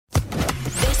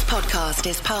podcast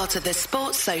is part of the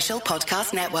Sports Social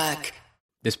Podcast Network.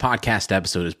 This podcast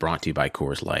episode is brought to you by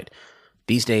Coors Light.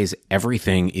 These days,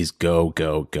 everything is go,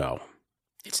 go, go.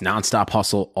 It's nonstop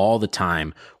hustle all the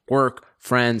time. Work,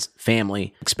 friends,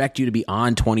 family expect you to be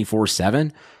on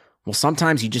 24/7. Well,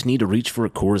 sometimes you just need to reach for a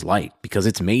Coors Light because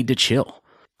it's made to chill.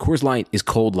 Coors Light is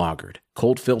cold lagered,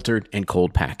 cold filtered, and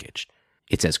cold packaged.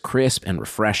 It's as crisp and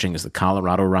refreshing as the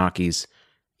Colorado Rockies.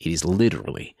 It is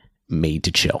literally made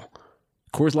to chill.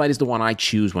 Coors Light is the one I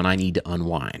choose when I need to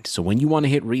unwind. So when you want to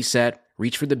hit reset,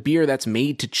 reach for the beer that's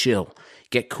made to chill.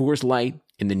 Get Coors Light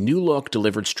in the new look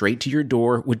delivered straight to your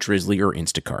door with Drizzly or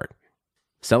Instacart.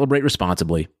 Celebrate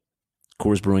responsibly.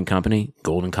 Coors Brewing Company,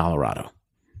 Golden, Colorado.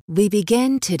 We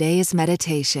begin today's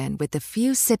meditation with a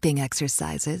few sipping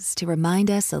exercises to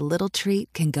remind us a little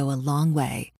treat can go a long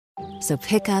way. So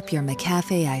pick up your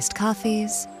McCafe iced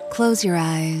coffees, close your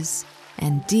eyes,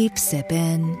 and deep sip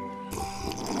in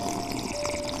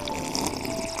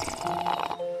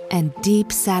and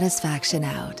deep satisfaction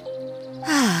out.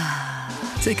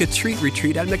 Take a treat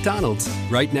retreat at McDonald's.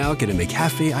 Right now, get a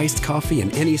McCafe iced coffee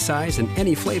in any size and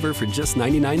any flavor for just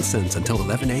 99 cents until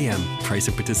 11 a.m. Price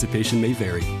and participation may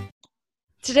vary.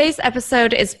 Today's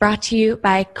episode is brought to you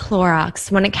by Clorox.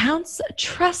 When it counts,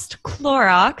 trust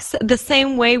Clorox the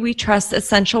same way we trust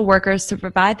essential workers to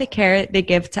provide the care they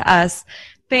give to us.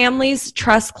 Families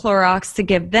trust Clorox to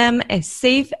give them a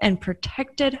safe and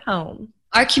protected home.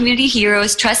 Our community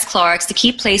heroes trust Clorox to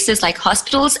keep places like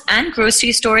hospitals and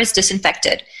grocery stores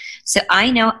disinfected. So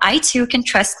I know I too can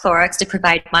trust Clorox to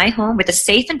provide my home with a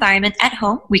safe environment at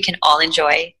home we can all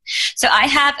enjoy. So I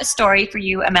have a story for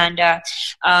you, Amanda.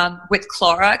 With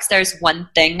Clorox, there's one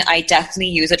thing I definitely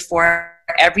use it for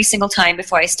every single time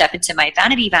before I step into my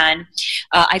vanity van.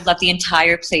 I love the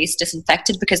entire place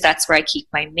disinfected because that's where I keep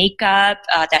my makeup.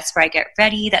 That's where I get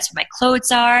ready. That's where my clothes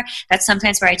are. That's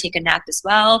sometimes where I take a nap as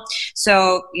well.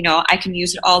 So, I can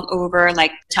use it all over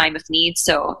like time of need.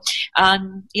 So,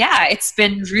 it's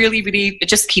been really, it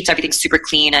just keeps everything super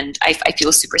clean and I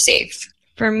feel super safe.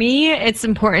 For me, it's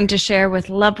important to share with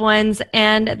loved ones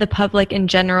and the public in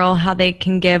general how they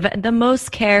can give the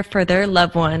most care for their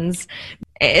loved ones,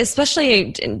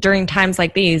 especially during times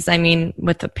like these. I mean,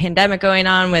 with the pandemic going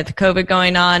on, with COVID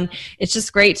going on, it's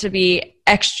just great to be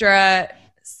extra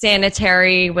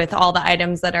sanitary with all the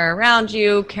items that are around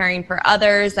you, caring for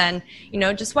others, and,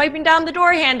 just wiping down the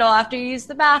door handle after you use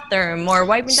the bathroom or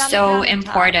wiping down so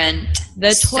important.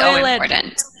 The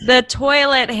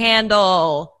toilet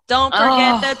handle. Don't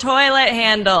forget the toilet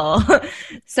handle.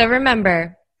 So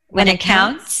remember, when it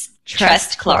counts,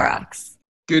 trust Clorox.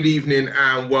 Good evening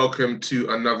and welcome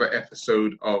to another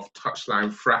episode of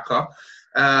Touchline Fracas.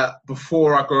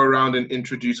 Before I go around and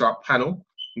introduce our panel,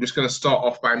 I'm just going to start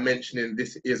off by mentioning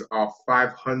this is our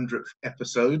 500th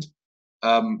episode.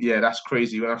 That's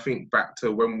crazy. When I think back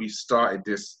to when we started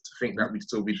this, to think that we'd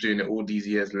still be doing it all these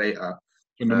years later.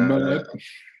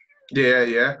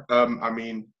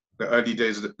 The early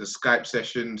days of the Skype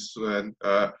sessions when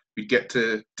we get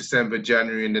to December,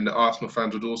 January, and then the Arsenal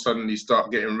fans would all suddenly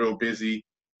start getting real busy,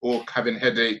 or having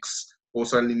headaches, or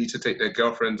suddenly need to take their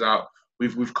girlfriends out.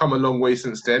 We've come a long way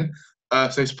since then.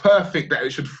 So it's perfect that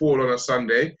it should fall on a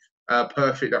Sunday.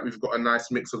 Perfect that we've got a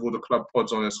nice mix of all the club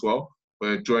pods on as well.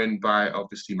 We're joined by,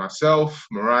 obviously, myself,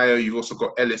 Mariah. You've also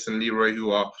got Ellis and Leroy,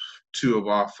 who are two of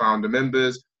our founder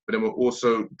members. But then we're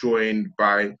also joined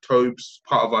by Tobes,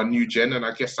 part of our new gen. And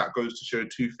I guess that goes to show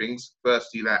two things.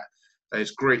 Firstly, that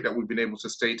it's great that we've been able to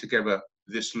stay together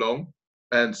this long.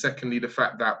 And secondly, the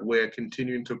fact that we're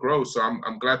continuing to grow. So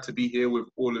I'm glad to be here with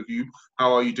all of you.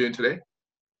 How are you doing today?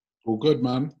 All good,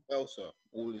 man. Well, sir.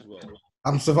 All is well.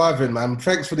 I'm surviving, man.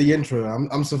 Thanks for the intro.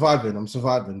 I'm surviving.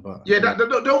 But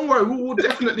don't worry. We'll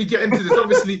definitely get into this.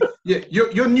 Obviously,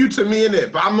 you're new to me,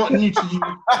 innit? But I'm not new to you,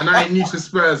 and I ain't new to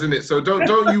Spurs, innit? So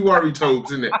don't you worry,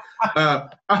 Tobes, innit?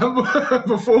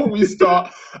 Before we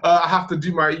start, I have to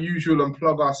do my usual and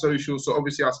plug our socials. So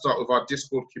obviously, I'll start with our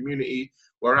Discord community.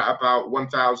 We're at about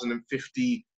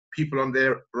 1,050 people on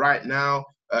there right now.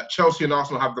 Chelsea and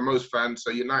Arsenal have the most fans. So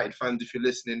United fans, if you're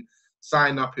listening,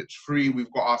 sign up. It's free.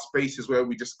 We've got our spaces where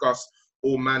we discuss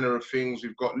all manner of things.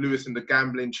 We've got Lewis in the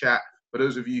gambling chat. For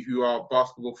those of you who are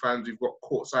basketball fans, we've got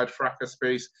Courtside Fracas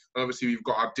space. And obviously, we've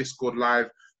got our Discord live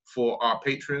for our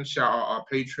patrons. Shout out our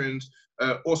patrons.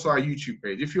 Also, our YouTube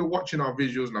page. If you're watching our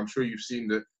visuals, and I'm sure you've seen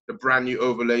the brand new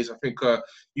overlays. I think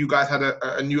you guys had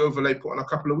a new overlay put on a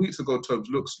couple of weeks ago, Tobes.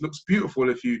 Looks beautiful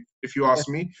if you ask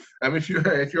me. If you're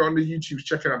on the YouTube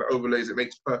checking out the overlays, it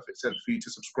makes perfect sense for you to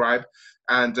subscribe.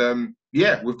 And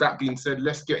with that being said,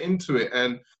 let's get into it.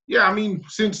 And I mean,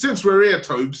 since we're here,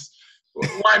 Tobes,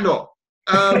 why not?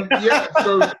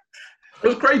 So It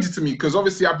was crazy to me because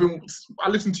obviously I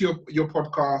listened to your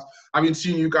podcast. I've been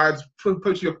seeing you guys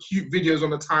post your cute videos on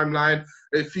the timeline.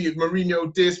 They feed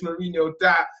Mourinho this, Mourinho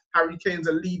that. Harry Kane's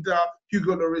a leader.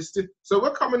 Hugo Lloris. So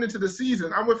we're coming into the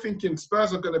season and we're thinking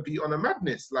Spurs are going to be on a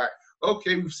madness. Like,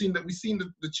 okay, we've seen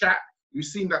the chat, we've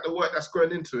seen that the work that's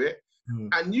going into it,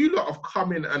 and you lot have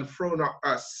come in and thrown up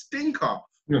a stinker.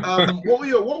 What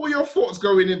were your thoughts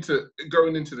going into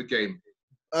the game?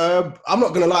 I'm not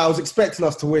going to lie, I was expecting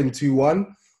us to win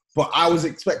 2-1, but I was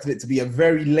expecting it to be a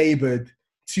very laboured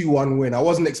 2-1 win. I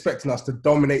wasn't expecting us to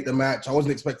dominate the match. I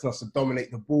wasn't expecting us to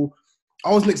dominate the ball.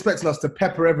 I wasn't expecting us to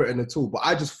pepper Everton at all, but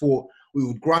I just thought we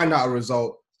would grind out a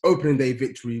result, opening day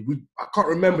victory. I can't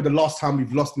remember the last time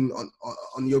we've lost on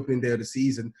the opening day of the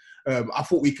season. I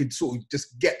thought we could sort of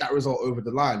just get that result over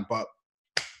the line, but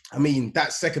I mean,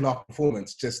 that second half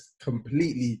performance just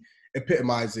completely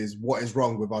epitomizes what is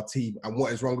wrong with our team and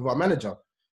what is wrong with our manager.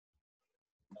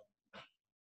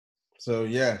 So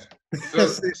yeah. So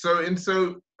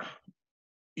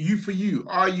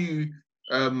are you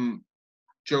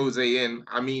Jose in?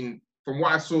 I mean, from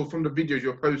what I saw from the videos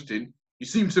you're posting, you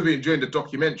seem to be enjoying the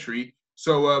documentary.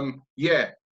 So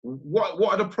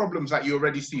what are the problems that you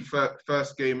already see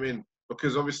first game in?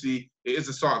 Because obviously it is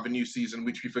the start of a new season,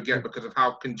 which we forget because of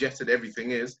how congested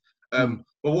everything is. But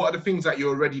what are the things that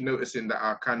you're already noticing that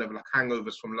are kind of like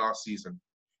hangovers from last season?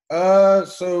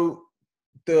 So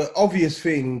the obvious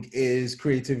thing is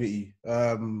creativity.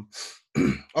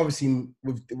 Obviously,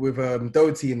 with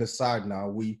Doherty in the side now,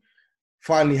 we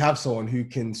finally have someone who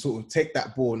can sort of take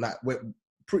that ball and that went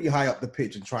pretty high up the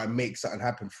pitch and try and make something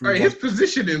happen through. His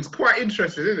positioning is quite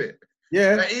interesting, isn't it?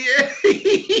 Yeah.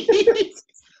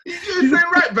 He's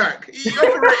playing right back. He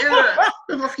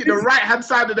operated the right hand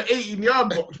side of the 18-yard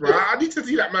box, bro. I need to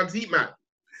see that man's heat map.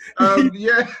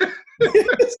 Yeah.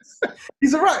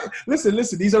 He's a right. Listen.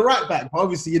 He's a right back. But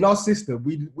obviously, in our system,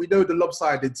 we know the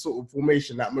lopsided sort of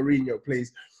formation that Mourinho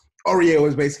plays. Aurier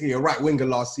was basically a right winger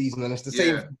last season, and it's the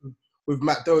same with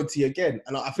Matt Doherty again.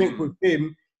 And I think with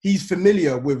him, he's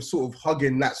familiar with sort of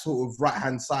hugging that sort of right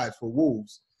hand side for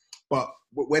Wolves, but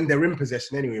when they're in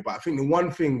possession anyway. But I think the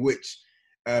one thing which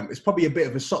it's probably a bit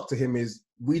of a shock to him is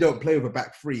we don't play with a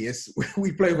back three.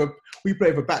 We play with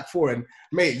a back four, and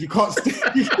mate, you can't stay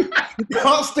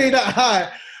that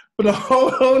high for the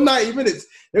whole 90 minutes.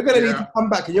 You're gonna need to come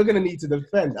back and you're gonna need to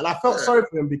defend. And I felt sorry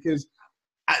for him because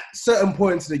at certain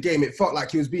points of the game, it felt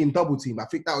like he was being double teamed. I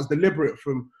think that was deliberate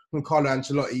from Carlo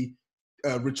Ancelotti,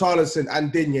 Richarlison,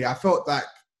 and Digne. I felt like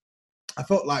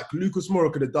Lucas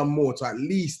Moura could have done more to at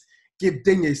least give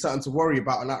Digne something to worry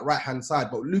about on that right hand side.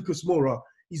 But Lucas Moura,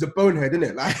 he's a bonehead, isn't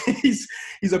it? Like he's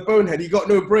a bonehead. He got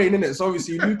no brain, innit? So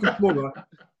obviously Lucas Moura,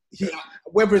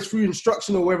 whether it's through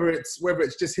instruction or whether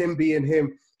it's just him being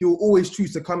him, he will always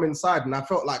choose to come inside. And I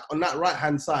felt like on that right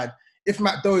hand side, if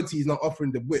Matt Doherty is not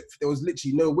offering the width, there was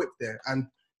literally no width there. And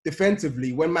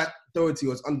defensively, when Matt Doherty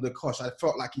was under the cosh, I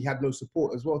felt like he had no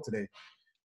support as well today.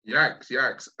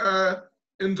 Yikes.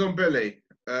 Ndombele,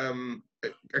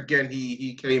 again,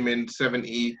 he came in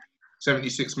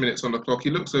 76 minutes on the clock.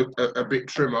 He looks a bit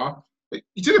trimmer.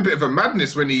 He did a bit of a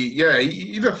madness when he's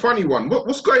a funny one.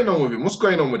 What's going on with him? What's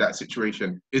going on with that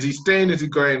situation? Is he staying? Is he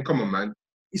going? Come on, man.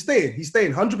 He's staying.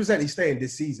 100% he's staying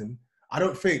this season. I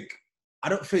don't think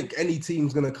any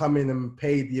team's going to come in and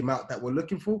pay the amount that we're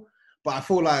looking for. But I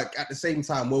feel like at the same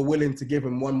time, we're willing to give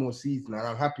him one more season, and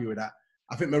I'm happy with that.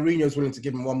 I think Mourinho's willing to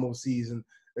give him one more season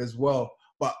as well.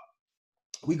 But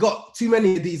we got too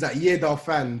many of these like Yedal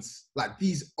fans, like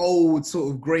these old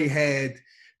sort of grey-haired,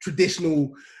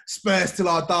 traditional Spurs till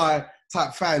I die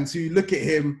type fans who look at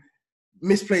him,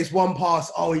 misplace one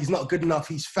pass, oh, he's not good enough,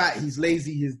 he's fat, he's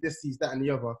lazy, he's this, he's that, and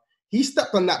the other. He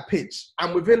stepped on that pitch,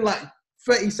 and within like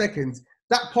 30 seconds,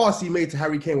 that pass he made to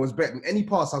Harry Kane was better than any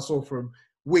pass I saw from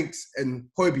Winks and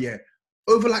Højbjerg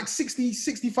over like 60,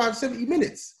 65, 70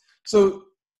 minutes. So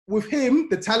with him,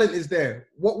 the talent is there.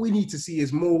 What we need to see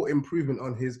is more improvement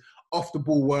on his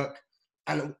off-the-ball work.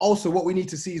 And also what we need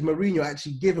to see is Mourinho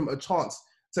actually give him a chance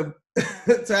to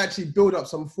actually build up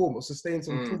some form or sustain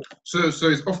some form. So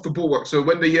it's off-the-ball work. So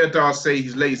when the Yedars say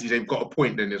he's lazy, they've got a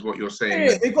point then, is what you're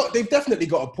saying? Yeah, they've definitely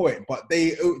got a point, but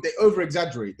they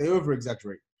over-exaggerate.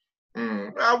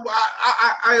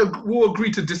 I will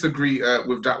agree to disagree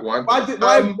with that one.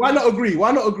 Why not agree?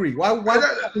 Why not agree? Why?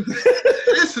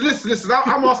 Listen.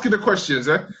 I'm asking the questions.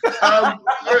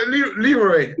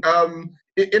 Leroy,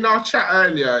 in our chat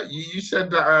earlier, you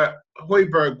said that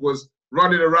Højbjerg was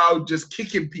running around just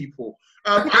kicking people.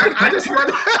 I just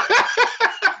want.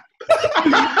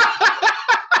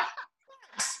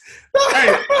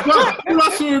 Hey, what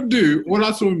I saw him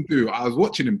do, I was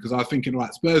watching him because I was thinking,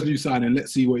 right, Spurs new signing,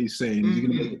 let's see what he's saying. Is he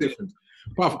going to make a difference?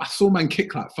 Bruv, I saw man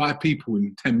kick like 5 people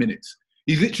in 10 minutes.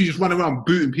 He's literally just running around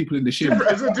booting people in the shin.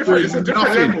 It's a different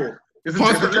level. It's a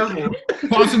different level.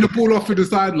 Passing the ball off to the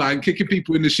sideline, kicking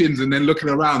people in the shins, and then looking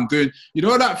around doing, you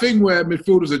know, that thing where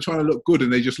midfielders are trying to look good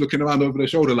and they're just looking around over their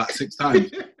shoulder like 6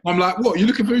 times. I'm like, what? You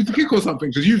looking for me to kick or something?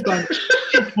 Because you've done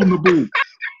on the ball.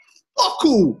 Oh,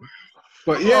 cool.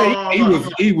 But yeah,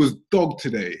 he was dog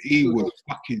today. He was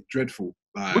fucking dreadful.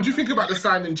 Like, what do you think about the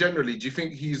signing generally? Do you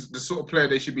think he's the sort of player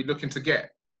they should be looking to get?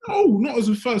 No, not as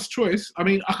a first choice. I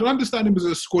mean, I can understand him as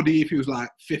a squaddy if he was like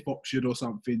 5th option or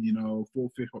something, you know, 4th,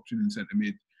 5th option in centre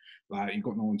mid. Like, you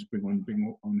got no one to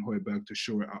bring on Højbjerg to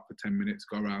shore it up for 10 minutes,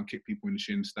 go around, kick people in the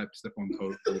shin, step on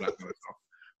toes, all that kind of stuff.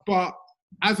 But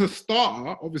as a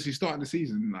starter, obviously starting the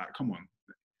season, like, come on.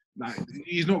 Like,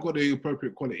 he's not got the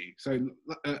appropriate quality. So,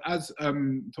 as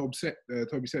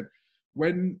Toby said,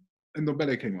 when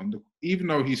Ndombele came on, even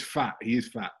though he's fat, he is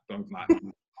fat. Don't like,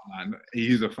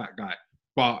 he is a fat guy.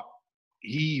 But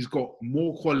he's got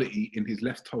more quality in his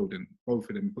left toe than both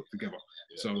of them put together.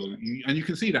 So, you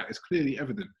can see that. It's clearly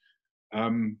evident.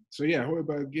 So, yeah,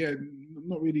 Højbjerg, yeah,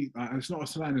 not really. It's not a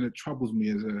signing that troubles me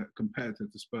as a competitor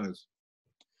to Spurs.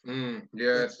 Yeah,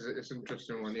 it's an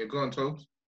interesting one. Yeah, go on, Tobes.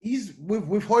 He's with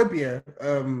Højbjerg,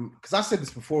 because I said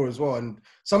this before as well, and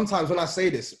sometimes when I say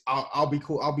this, I'll be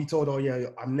told, oh yeah,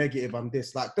 I'm negative, I'm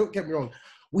this. Like, don't get me wrong,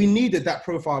 we needed that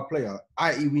profile player,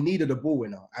 i.e. we needed a ball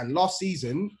winner. And last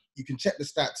season, you can check the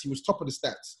stats, he was top of the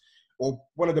stats, or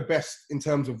one of the best in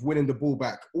terms of winning the ball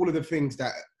back, all of the things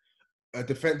that a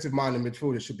defensive-minded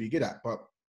midfielder should be good at. But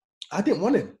I didn't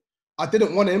want him.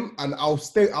 And I'll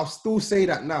still say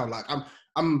that now. Like,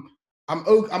 I'm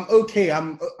okay.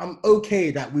 I'm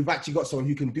okay that we've actually got someone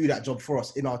who can do that job for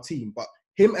us in our team. But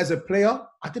him as a player,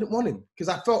 I didn't want him because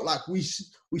I felt like we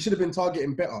should have been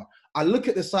targeting better. I look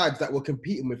at the sides that we're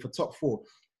competing with for top 4,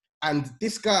 and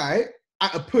this guy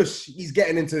at a push, he's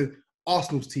getting into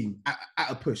Arsenal's team at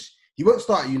a push. He won't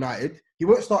start at United. He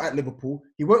won't start at Liverpool.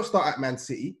 He won't start at Man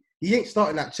City. He ain't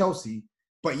starting at Chelsea.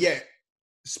 But yet,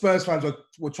 Spurs fans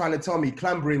were trying to tell me,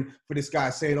 clambering for this guy,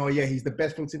 saying, oh yeah, he's the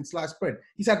best thing since sliced bread.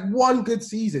 He's had 1 good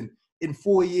season in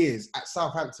 4 years at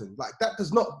Southampton. Like, that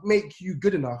does not make you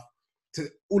good enough to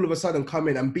all of a sudden come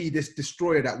in and be this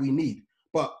destroyer that we need.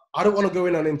 But I don't want to go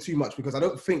in on him too much because I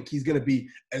don't think he's going to be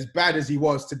as bad as he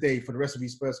was today for the rest of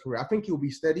his Spurs career. I think he'll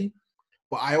be steady,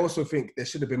 but I also think there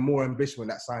should have been more ambition with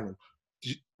that signing.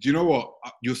 Do you know what?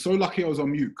 You're so lucky I was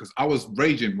on mute because I was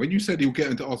raging. When you said he'll get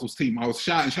into Arsenal's team, I was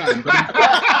shouting.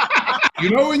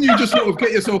 You know when you just sort of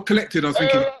get yourself collected, I was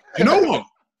thinking, you know what?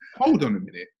 Hold on a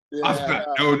minute. Yeah. I've got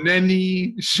El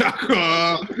Neni,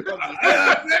 Shaka.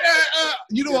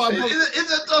 You know what?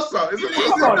 It's a toss-up. It's a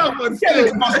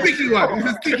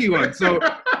sticky one. So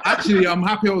actually, I'm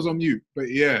happy I was on mute.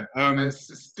 But yeah. It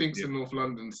stinks in North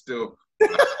London still.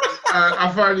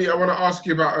 I want to ask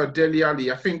you about Dele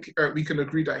Alli. I think we can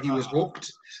agree that he was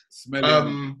hooked.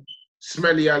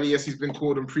 Smelly Ali, as he's been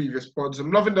called in previous pods.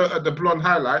 I'm loving the blonde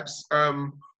highlights.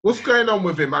 What's going on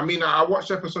with him? I mean, I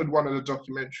watched episode 1 of the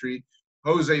documentary.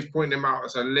 Jose's pointing him out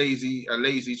as a lazy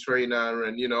trainer,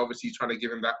 and, you know, obviously he's trying to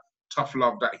give him that tough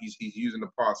love that he's used in the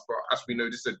past. But as we know,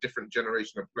 this is a different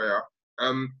generation of player.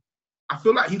 I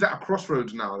feel like he's at a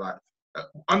crossroads now. Like,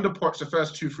 under Poch, the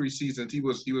first 2-3 seasons, he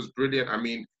was brilliant. I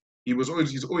mean, he's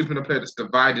always been a player that's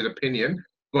divided opinion,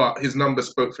 but his numbers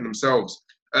spoke for themselves.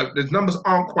 The numbers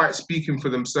aren't quite speaking for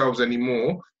themselves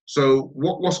anymore. So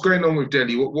what's going on with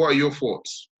Dele? What are your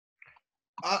thoughts?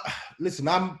 Listen,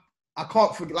 I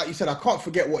can't forget, like you said, I can't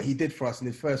forget what he did for us in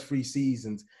his first 3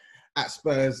 seasons at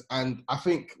Spurs. And I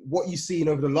think what you've seen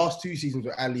over the last 2 seasons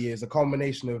with Ali is a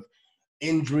combination of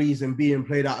injuries and being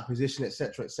played out of position,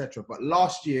 etc., etc. But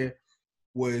last year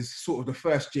was sort of the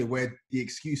first year where the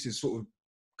excuses sort of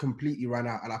completely ran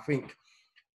out. And I think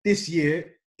this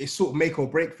year it's sort of make or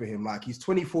break for him. Like, he's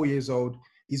 24 years old.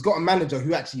 He's got a manager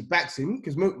who actually backs him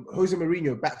because Jose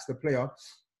Mourinho backs the player.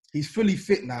 He's fully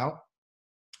fit now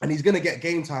and he's going to get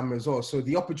game time as well. So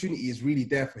the opportunity is really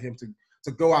there for him to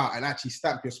go out and actually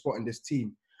stamp your spot in this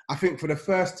team. I think for the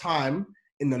first time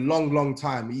in a long, long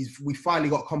time, we finally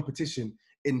got competition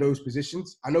in those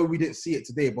positions. I know we didn't see it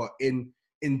today, but in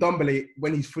Ndombele,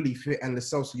 when he's fully fit, and Lo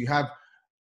Celso,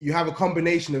 you have a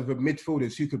combination of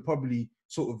midfielders who could probably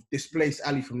sort of displace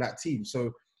Ali from that team.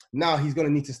 So now he's going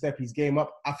to need to step his game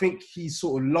up. I think he's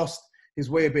sort of lost his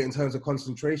way a bit in terms of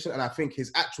concentration, and I think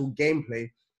his actual gameplay,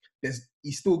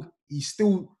 he still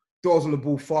dwells on the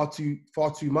ball far too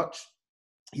much.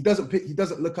 He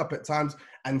doesn't look up at times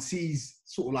and sees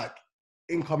sort of like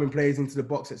incoming players into the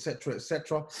box, etc.,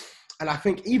 etc. And I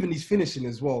think even his finishing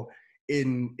as well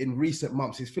in recent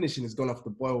months, his finishing has gone off the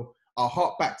boil I'll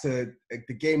hark back to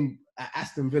the game at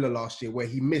Aston Villa last year where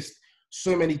he missed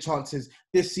so many chances.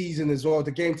 This season as well,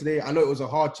 the game today, I know it was a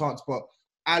hard chance, but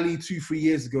Ali 2-3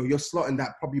 years ago, you're slotting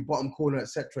that probably bottom corner,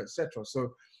 etc., etc.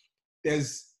 So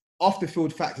there's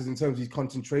off-the-field factors in terms of his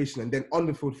concentration, and then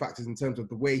on-the-field factors in terms of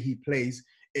the way he plays.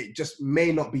 It just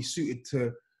may not be suited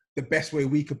to the best way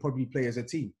we could probably play as a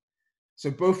team. So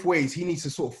both ways, he needs to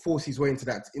sort of force his way into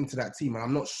that team. And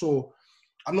I'm not sure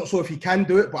if he can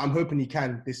do it, but I'm hoping he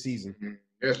can this season.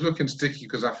 Yeah, it's looking sticky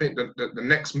because I think that the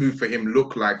next move for him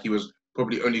looked like he was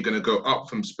probably only going to go up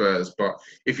from Spurs. But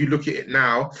if you look at it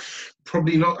now,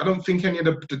 probably not. I don't think any of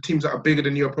the teams that are bigger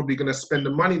than you are probably going to spend the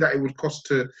money that it would cost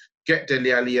to get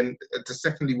Dele Alli. And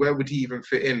secondly, where would he even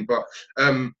fit in? But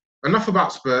enough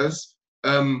about Spurs.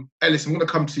 Ellis, I'm going to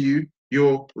come to you.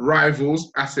 Your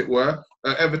rivals, as it were,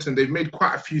 Everton. They've made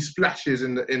quite a few splashes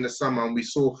in the summer, and we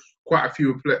saw quite a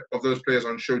few of those players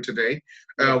on show today.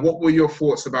 What were your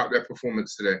thoughts about their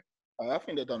performance today? I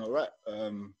think they've done all right.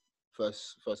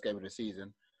 First game of the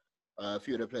season. A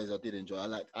few of the players I did enjoy. I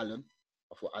liked Allen.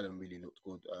 I thought Allen really looked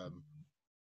good.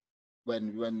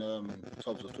 When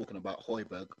Tobbs was talking about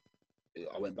Højbjerg,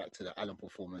 I went back to the Allen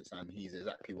performance, and he's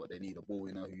exactly what they need. A ball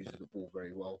winner who uses the ball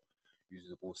very well, uses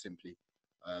the ball simply.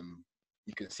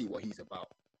 You can see what he's about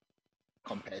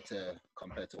compared to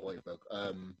Højbjerg.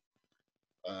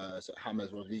 So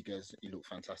James Rodriguez, he looked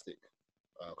fantastic,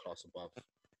 class above.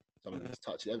 Some of his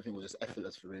touches, everything was just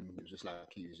effortless for him. It was just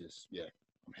like he was just,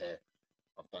 I'm here.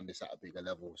 I've done this at a bigger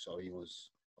level. So he was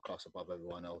a class above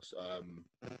everyone else.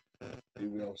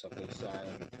 Who else have they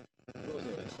signed?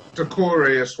 Decore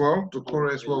as well.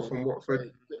 Decore as well from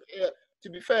Watford. Yeah, to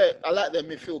be fair, I like their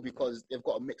midfield because they've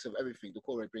got a mix of everything.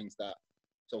 Decore brings that,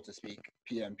 so to speak,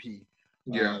 PMP.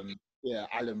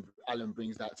 Allen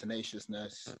brings that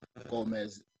tenaciousness.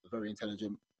 Gomez, a very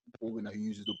intelligent ball winner who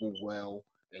uses the ball well.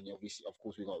 And obviously, of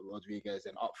course, we've got Rodriguez,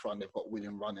 and up front they've got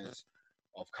William Runners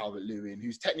of Calvert-Lewin,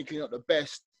 who's technically not the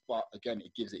best, but again,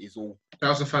 it gives it his all. That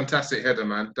was a fantastic header,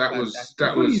 man.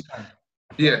 Physically,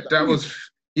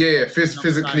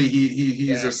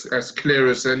 he's as clear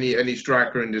as any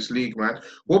striker in this league, man.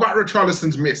 What about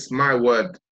Richarlison's miss? My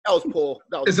word. That was poor.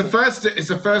 It's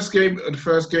the first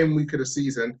game week of the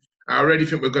season. I already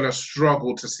think we're going to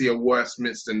struggle to see a worse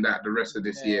miss than that the rest of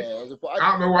this year. I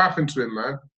don't know what happened to him,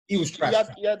 man. He was trash.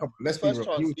 Let's be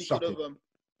real.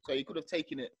 He could have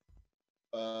taken it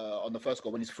on the first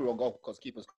goal when he's through on goal because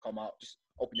keepers come out, just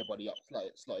open your body up,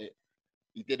 slot it.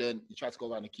 He didn't. He tried to go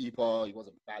around the keeper. He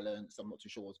wasn't balanced. I'm not too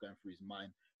sure what's going through his mind.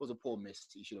 It was a poor miss.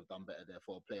 He should have done better there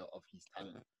for a player of his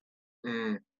talent.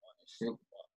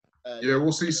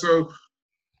 We'll see. So,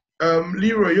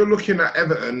 Leroy, you're looking at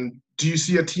Everton. Do you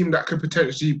see a team that could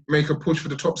potentially make a push for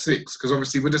the top six? Because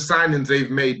obviously with the signings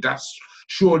they've made, that's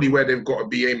surely where they've got to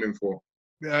be aiming for.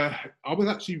 I was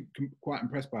actually quite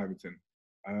impressed by Everton.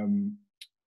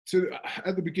 So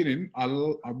at the beginning, I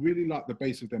really like the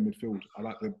base of their midfield. I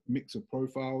like the mix of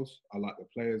profiles. I like the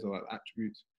players. I like the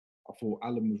attributes. I thought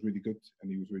Allen was really good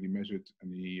and he was really measured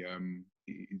and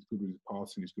he's good with his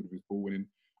passing. He's good with his ball winning.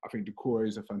 I think Decore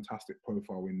is a fantastic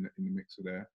profile in the mixer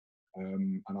there.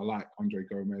 And I like Andre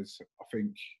Gomez. I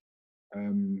think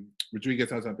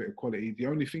Rodriguez has a bit of quality. The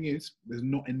only thing is there's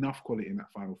not enough quality in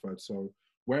that final third. So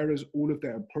whereas all of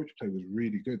their approach play was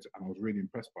really good and I was really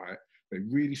impressed by it, they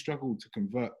really struggled to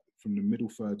convert from the middle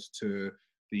third to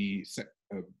the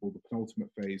penultimate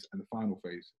phase and the final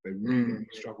phase. They really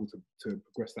struggled to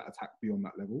progress that attack beyond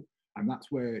that level. And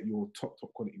that's where your top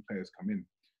quality players come in.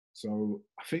 So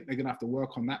I think they're going to have to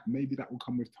work on that. Maybe that will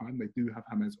come with time. They do have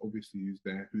James, obviously,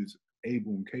 who's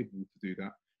able and capable to do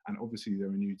that. And obviously, they're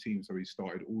a new team, so he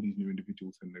started all these new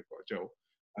individuals and they've got a gel.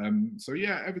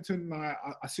 Everton,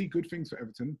 I see good things for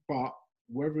Everton, but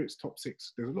whether it's top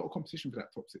six, there's a lot of competition for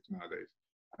that top six nowadays.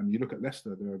 And you look at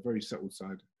Leicester, they're a very settled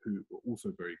side who are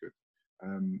also very good.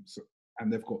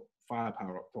 And they've got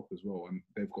firepower up top as well, and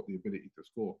they've got the ability to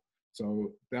score.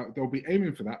 So they'll be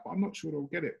aiming for that, but I'm not sure they'll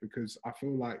get it because I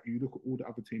feel like you look at all the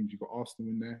other teams, you've got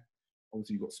Arsenal in there.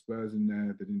 Obviously, you've got Spurs in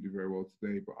there. They didn't do very well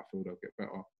today, but I feel they'll get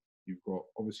better. You've got,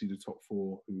 obviously, the top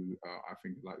four who I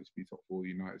think are likely to be top four,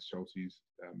 United, Chelsea's,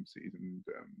 City's and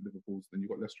Liverpool's. Then you've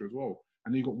got Leicester as well.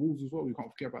 And then you've got Wolves as well. You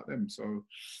can't forget about them. So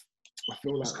I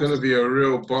feel like it's going to be a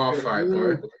real bar fight,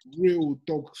 boy. Real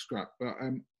dog scrap. But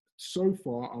so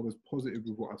far, I was positive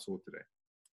with what I saw today.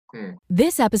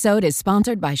 This episode is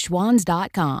sponsored by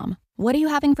Schwans.com. What are you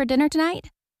having for dinner tonight?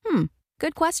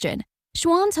 Good question.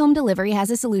 Schwann's Home Delivery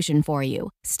has a solution for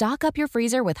you. Stock up your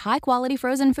freezer with high-quality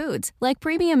frozen foods like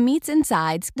premium meats and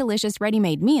sides, delicious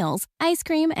ready-made meals, ice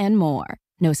cream, and more.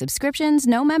 No subscriptions,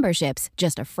 no memberships,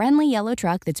 just a friendly yellow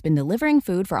truck that's been delivering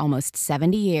food for almost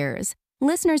 70 years.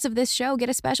 Listeners of this show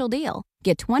get a special deal.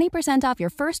 Get 20% off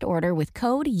your first order with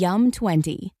code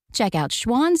YUM20. Check out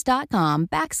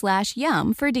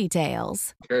schwans.com/YUM for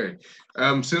details. Okay.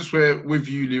 Since we're with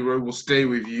you, Leroy, we'll stay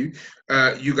with you.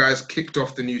 You guys kicked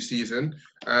off the new season.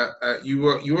 You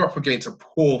were up against a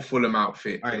poor Fulham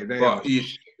outfit. Hey,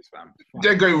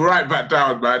 They're going right back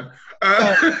down, man.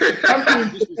 They're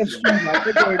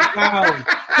going down.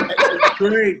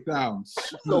 Straight down.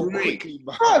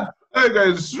 They're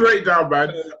going straight down,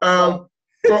 man.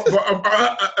 But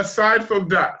aside from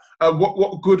that,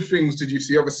 what good things did you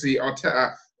see? Obviously,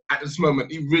 Arteta, at this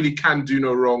moment, he really can do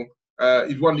no wrong.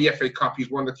 He's won the FA Cup, he's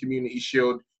won the Community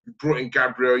Shield, you brought in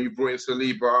Gabriel, you brought in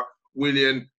Saliba,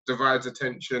 Willian divides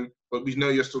attention, but we know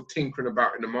you're still tinkering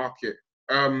about in the market.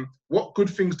 What good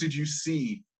things did you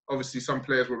see? Obviously, some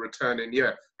players were returning,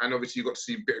 and obviously you got to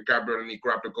see a bit of Gabriel and he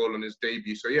grabbed a goal on his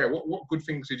debut. So, what good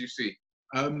things did you see?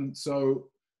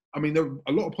 I mean, there are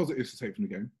a lot of positives to take from the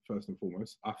game, first and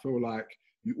foremost. I feel like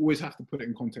you always have to put it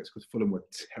in context because Fulham were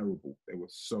terrible. They were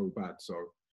so bad. So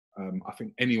I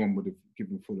think anyone would have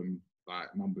given Fulham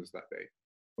like numbers that day.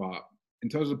 But in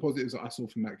terms of the positives that I saw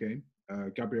from that game,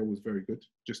 Gabriel was very good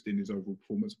just in his overall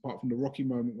performance. Apart from the rocky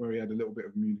moment where he had a little bit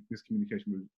of miscommunication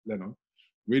with Leno,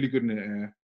 really good in the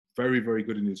air, very, very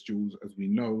good in his duels, as we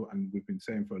know, and we've been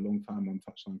saying for a long time on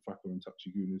Touchline Fracas and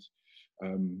Touchy Gooners.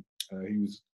 He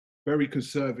was very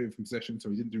conservative in possession,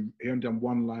 so he only done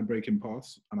one line breaking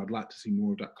pass, and I'd like to see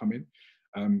more of that come in.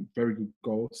 Very good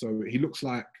goal. So he looks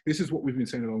like, this is what we've been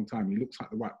saying a long time, he looks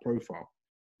like the right profile.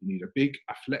 You need a big,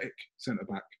 athletic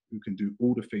centre-back who can do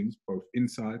all the things, both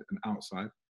inside and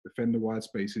outside, defend the wide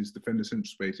spaces, defend the central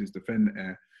spaces, defend the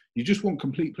air. You just want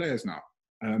complete players now.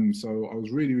 So I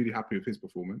was really, really happy with his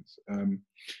performance.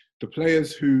 The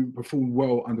players who performed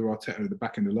well under Arteta at the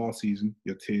back end of last season,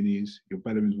 your Tierney's, your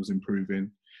Bellamy's was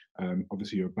improving.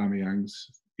 Obviously your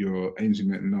Aubameyang's, your Ainsley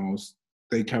Maitland-Niles,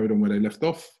 they carried on where they left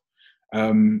off.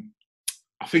 I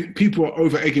think people are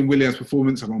over-egging Willian's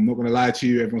performance, and I'm not going to lie to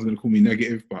you, everyone's going to call me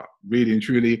negative, but really and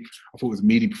truly, I thought it was a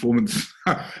meaty performance.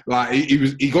 Like,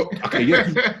 he got 3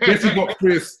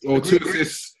 or 2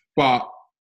 assists, but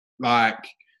like,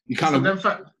 you kind of...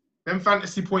 Them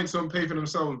fantasy points don't pay for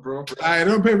themselves, bro. They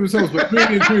don't pay for themselves, but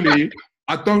really and truly,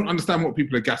 I don't understand what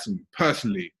people are gassing,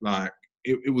 personally. Like,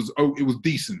 it was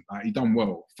decent. Like, he done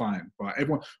well, fine. But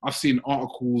everyone, I've seen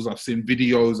articles, I've seen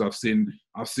videos, I've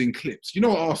seen clips. You know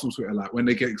what Arsenal Twitter like when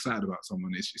they get excited about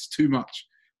someone? It's too much.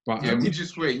 But you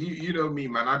just wait. You know me,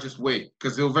 man. I just wait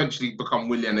because he'll eventually become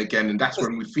Willian again, and that's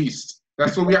when we feast.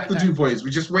 That's what we have to do, boys.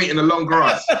 We just wait in the long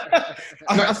grass.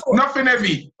 Nothing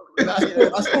heavy.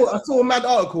 I saw a mad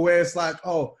article where it's like,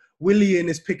 oh, Willian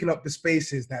is picking up the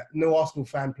spaces that no Arsenal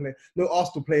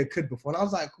player could before. And I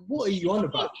was like, what are you on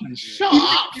about? Shut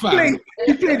up, fam.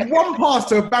 He played one pass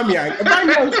to Aubameyang.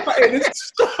 Aubameyang cut in and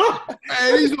stopped.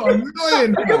 Hey, he's not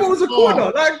annoying. It was a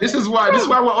corner. Like, this is why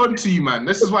we're on to you, man.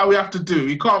 This is why we have to do.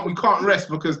 We can't rest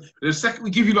because the second we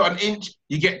give you an inch,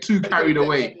 you get too carried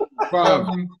away.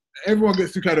 Everyone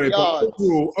gets too carried away.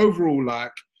 But overall,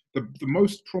 like the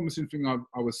most promising thing I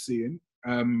was seeing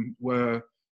were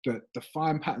the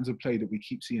fine patterns of play that we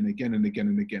keep seeing again and again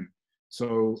and again.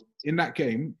 So in that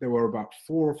game, there were about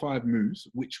 4 or 5 moves,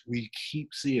 which we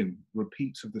keep seeing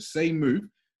repeats of the same move.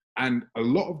 And a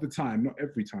lot of the time, not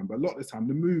every time, but a lot of the time,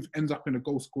 the move ends up in a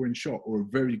goal-scoring shot or a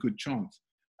very good chance.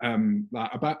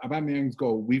 Like Aubameyang's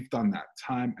goal, we've done that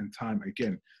time and time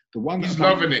again. He's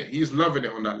loving it. He's loving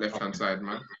it on that left-hand side,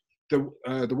 man.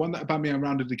 The one that Aubameyang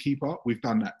rounded the keeper, we've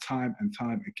done that time and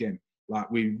time again. Like,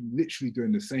 we're literally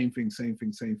doing the same thing.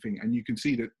 And you can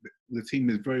see that the team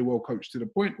is very well coached to the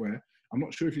point where, I'm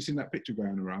not sure if you've seen that picture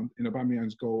going around, in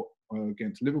Aubameyang's goal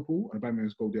against Liverpool and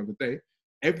Aubameyang's goal the other day,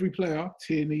 every player,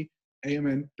 Tierney,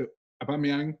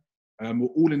 Aubameyang, were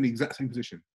all in the exact same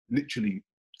position, literally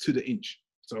to the inch.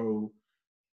 So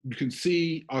you can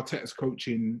see Arteta's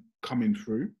coaching coming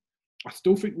through. I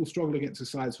still think we'll struggle against the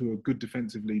sides who are good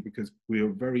defensively because we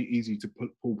are very easy to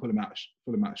pull them out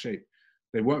of shape.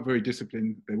 They weren't very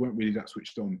disciplined. They weren't really that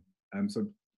switched on. So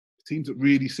teams that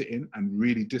really sit in and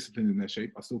really disciplined in their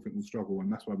shape, I still think will struggle, and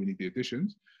that's why we need the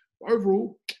additions. But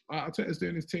overall, Arteta's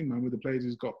doing his team, man. With the players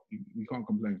he's got, you can't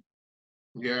complain.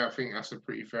 Yeah, I think that's a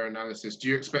pretty fair analysis. Do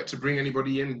you expect to bring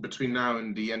anybody in between now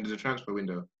and the end of the transfer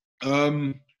window?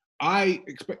 I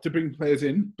expect to bring players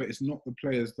in, but it's not the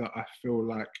players that I feel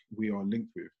like we are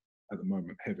linked with at the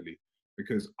moment heavily,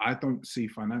 because I don't see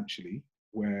financially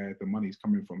where the money's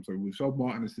coming from. So we sold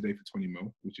Martinez today for 20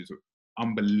 mil, which is an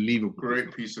unbelievable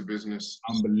piece of business.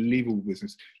 Unbelievable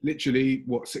business. Literally,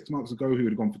 6 months ago, he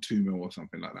would have gone for 2 mil or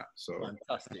something like that. So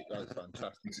fantastic. That was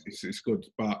fantastic. It's good.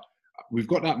 But we've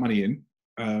got that money in.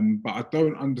 But I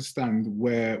don't understand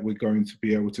where we're going to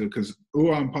be able to, because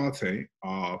Ura and Partey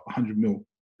are 100 mil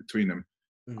between them.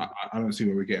 I don't see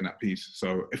where we're getting that piece.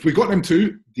 So if we got them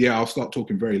two, yeah, I'll start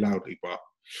talking very loudly, but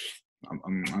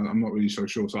I'm not really so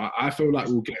sure. So I feel like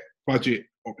we'll get budget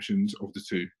options of the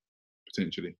two,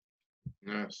 potentially.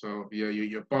 Yeah, so yeah,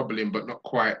 you're bubbling, but not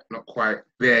quite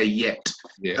there yet.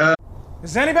 Yeah.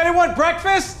 Does anybody want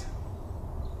breakfast?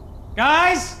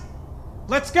 Guys,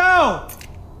 let's go.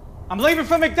 I'm leaving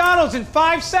for McDonald's in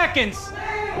 5 seconds.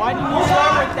 Why didn't you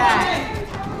start with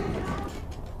that?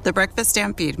 The Breakfast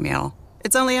Stampede Meal.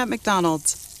 It's only at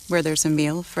McDonald's, where there's a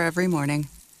meal for every morning.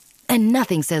 And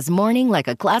nothing says morning like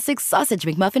a classic sausage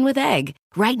McMuffin with egg.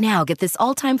 Right now, get this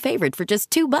all-time favorite for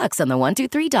just $2 on the $1,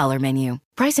 $2, $3 menu.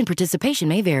 Price and participation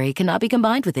may vary. Cannot be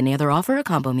combined with any other offer or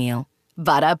combo meal.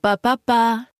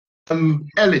 Ba-da-ba-ba-ba.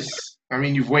 Ellis, I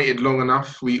mean, you've waited long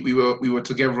enough. We were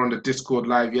together on the Discord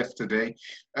live yesterday.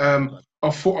 A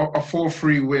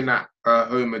 4-3 win at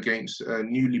home against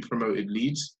newly promoted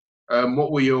Leeds.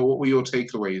 What were your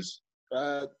takeaways?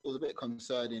 It was a bit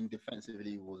concerning.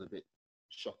 Defensively, it was a bit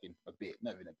shocking. A bit,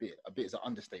 not even a bit. A bit is an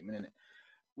understatement, isn't it?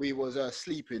 We was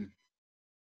sleeping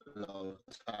a lot of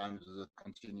times as a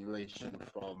continuation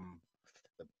from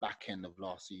the back end of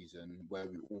last season, where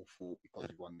we all thought because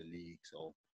we won the league,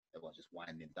 so everyone's just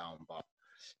winding down. But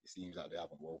it seems like they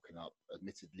haven't woken up.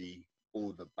 Admittedly,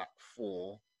 all the back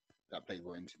four that played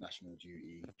were international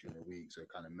duty during the week, so it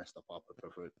kind of messed up our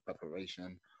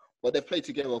preparation. But they've played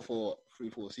together for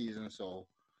 3-4 seasons, so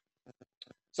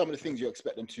some of the things you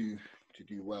expect them to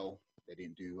do well, they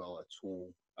didn't do well at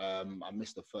all. I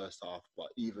missed the first half,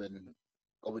 but even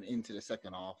going into the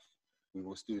second half, we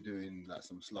were still doing like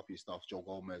some sloppy stuff. Joe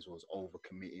Gomez was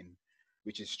overcommitting,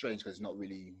 which is strange because he's not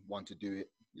really one to do it.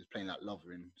 He was playing like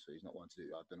Lovren, so he's not one to do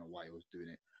it. I don't know why he was doing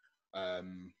it.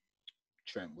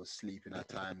 Trent was sleeping at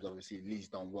times. Obviously, Lee's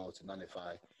done well to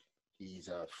nullify his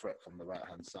threat from the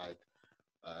right-hand side.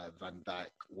 Van Dijk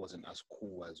wasn't as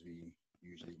cool as we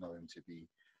usually know him to be.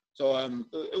 So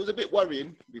it was a bit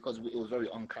worrying because it was very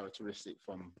uncharacteristic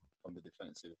from the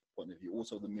defensive point of view.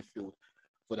 Also, the midfield,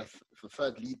 for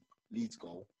third Leeds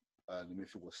goal, the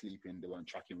midfield was sleeping. They weren't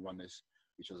tracking runners,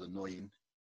 which was annoying.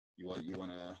 You want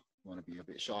to be a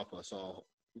bit sharper. So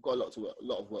we've got a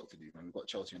lot of work to do, man. We've got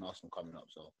Chelsea and Arsenal coming up,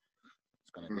 so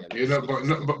it's going to be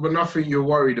but nothing you're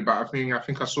worried about. I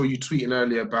think I saw you tweeting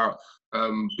earlier about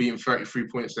being 33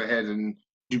 points ahead, and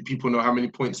do people know how many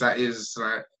points that is?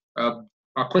 Like,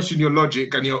 I question your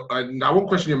logic, and I won't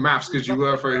question your maths because you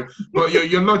were very, but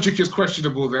your logic is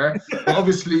questionable there. But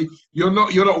obviously, you're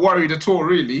not worried at all,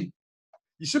 really.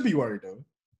 You should be worried though.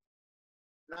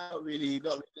 Not really.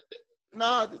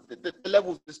 No, the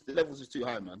levels is too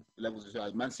high, man. The levels is too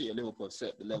high. Man City and Liverpool have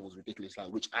set the levels ridiculous high,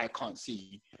 which I can't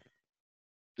see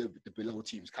the below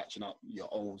teams catching up. Your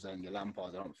O's and your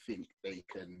Lampards, I don't think they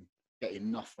can get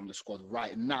enough from the squad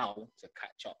right now to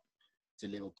catch up to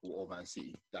Liverpool or Man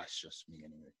City. That's just me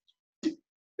anyway.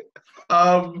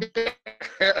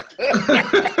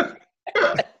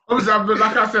 Obviously,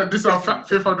 like I said, this is our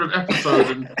 500th episode,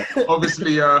 and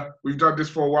obviously we've done this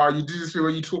for a while. You do this thing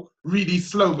where you talk really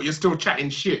slow, but you're still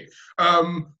chatting shit.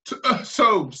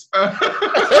 Sobes.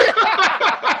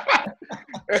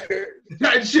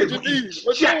 Chatting shit. What do you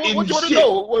want to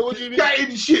know? What do you mean?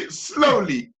 Chatting shit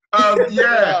slowly.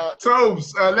 Yeah.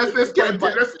 Sobes. Let's get into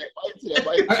it.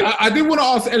 I did want to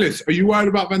ask Ellis, are you worried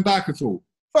about Van Dijk at all?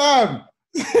 Fam.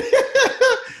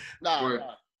 Nah.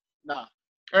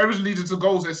 Average leading to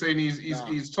goals. They're saying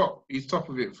he's top. He's top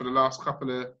of it for the last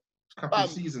couple of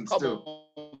seasons still.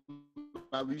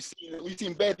 Man, we've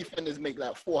seen bare defenders make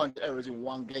like 400 errors in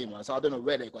one game, man. So I don't know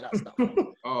where they got that stuff.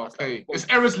 Oh, okay. It's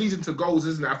errors leading to goals,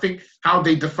 isn't it? I think how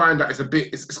they define that is a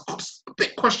bit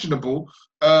questionable.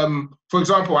 For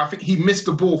example, I think he missed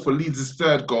the ball for Leeds'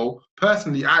 third goal.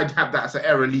 Personally, I'd have that as an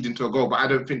error leading to a goal, but I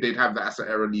don't think they'd have that as an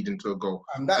error leading to a goal.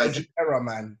 That is an error,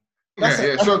 man.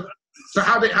 So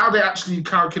how they actually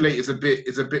calculate is a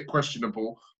bit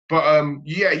questionable. But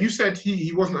yeah, you said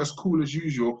he wasn't as cool as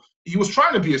usual. He was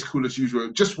trying to be as cool as usual.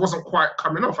 It just wasn't quite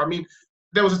coming off. I mean,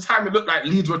 there was a time it looked like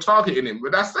Leeds were targeting him,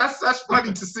 but that's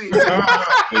funny to see. Yo,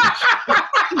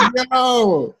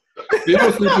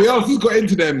 Bielsa's got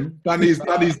into them. Done his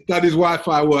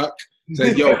Wi-Fi work.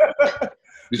 Said, yo,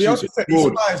 this is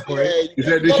fraud. He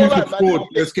said, this is fraud.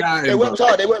 Let's get at him. They worked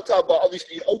hard, but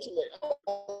obviously,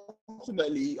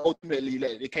 ultimately,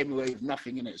 they came away with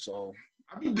nothing in it. So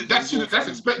I mean, that's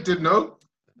expected, no?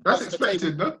 That's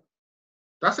expected, no?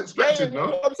 That's expected, no?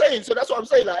 You know what I'm saying? So that's what I'm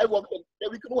saying. Like, everyone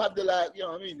we can all have the, like, you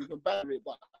know what I mean? We can banter it,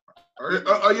 but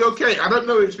Are you okay? I don't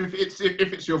know if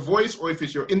it's your voice or if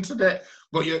it's your internet,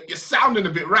 but you're sounding a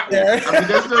bit rattled. Yeah. I mean,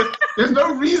 there's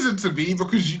no reason to be,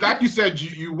 because like you said,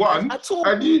 you won,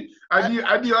 and you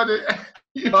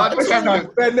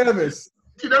they're nervous.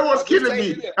 You know what's killing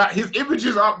me? His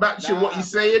images aren't matching what he's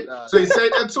saying. So he's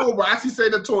saying at all, but as he's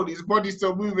saying at all, his body's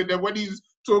still moving. Then when he's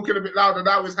talking a bit louder,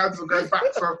 now his hands are going back.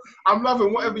 So I'm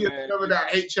loving whatever you're doing with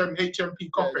that HMP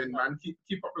coughing, man. Keep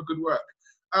up the good work.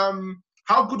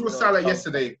 How good was Salah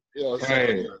yesterday?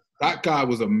 Hey, that guy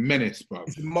was a menace, bro.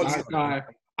 That guy,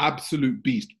 absolute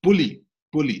beast. Bully.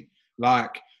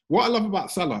 Like, what I love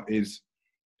about Salah is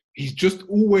he's just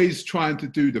always trying to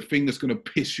do the thing that's going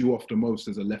to piss you off the most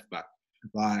as a left back.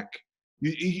 Like,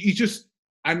 he just,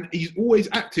 and he's always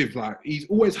active. Like, he's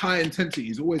always high intensity.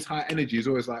 He's always high energy. He's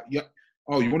always like, yeah,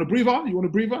 oh, you want to breathe on?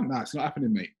 Nah, it's not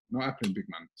happening, mate. Not happening, big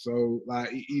man. So,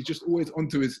 like, he's just always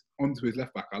onto his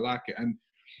left back. I like it. And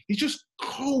he's just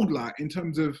cold, like, in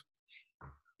terms of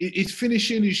his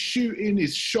finishing, his shooting,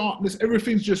 his sharpness.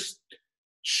 Everything's just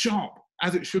sharp,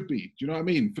 as it should be. Do you know what I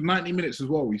mean? For 90 minutes as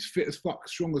well. He's fit as fuck,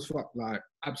 strong as fuck. Like,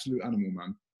 absolute animal,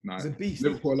 man. Like, he's a beast.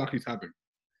 Liverpool are lucky to have him.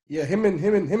 Yeah, him and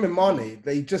Mane,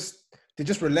 they're just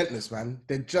relentless, man.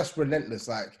 They're just relentless.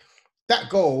 Like, that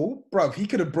goal, bruv, he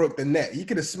could have broke the net. He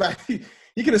could have smashed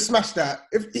that.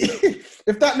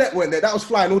 If that net went there, that was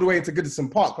flying all the way into Goodison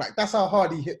Park. Like, that's how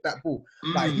hard he hit that ball.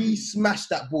 Like, he smashed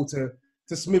that ball to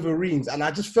smithereens. And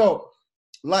I just felt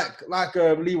like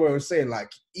Leroy was saying, like,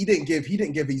 he didn't give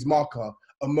his marker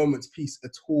a moment's peace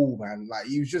at all, man. Like,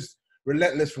 he was just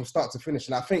relentless from start to finish.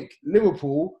 And I think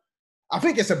Liverpool,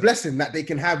 it's a blessing that they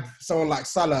can have someone like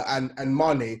Salah and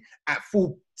Mane at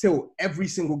full tilt every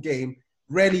single game,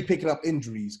 rarely picking up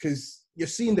injuries, because you're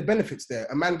seeing the benefits there.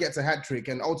 A man gets a hat-trick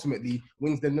and ultimately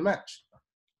wins them the match.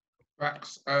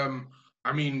 Facts.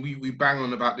 I mean, we bang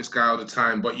on about this guy all the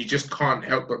time, but you just can't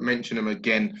help but mention him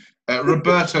again.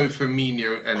 Roberto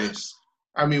Firmino Ellis.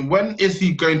 I mean, when is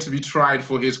he going to be tried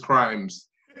for his crimes?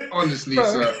 Honestly,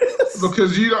 sir.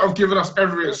 Because you lot have given us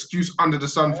every excuse under the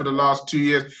sun for the last 2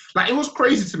 years. Like, it was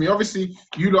crazy to me. Obviously,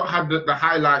 you lot had the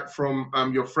highlight from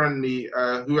your friendly,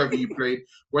 whoever you played,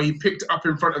 where he picked it up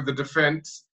in front of the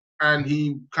defence and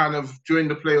he kind of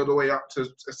joined the play all the way up to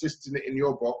assisting it in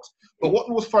your box. But what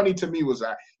was funny to me was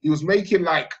that he was making,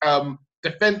 like,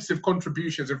 defensive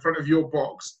contributions in front of your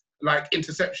box, like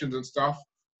interceptions and stuff,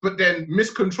 but then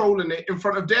miscontrolling it in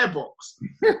front of their box.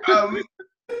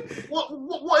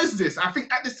 What is this? I think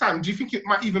at this time, do you think it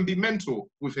might even be mental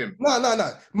with him? No.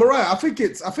 Mariah, I think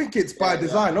it's by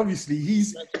design. Obviously,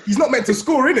 he's not meant to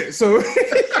score, innit? So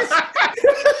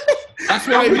that's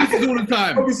why he misses all the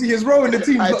time. Obviously, his role in the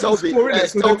team is not to score, innit?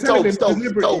 So they're telling him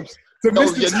deliberately to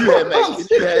miss the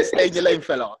score. Stay in your lane,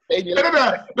 fella.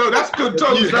 No, that's good.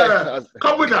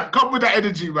 Come with that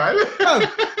energy, man.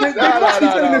 They must be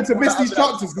telling him to miss these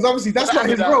chances, because obviously that's not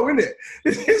his role, innit?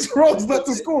 His role's not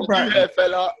to score, bro. Yeah,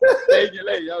 fella. Stay in your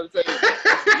lane. You know what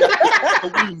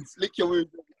I'm saying? Lick your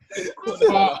wounds.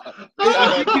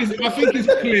 I think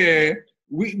it's clear.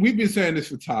 We've been saying this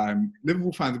for time.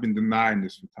 Liverpool fans have been denying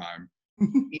this for time.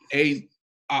 He ain't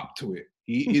up to it.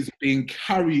 He is being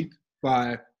carried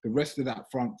by the rest of that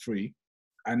front three,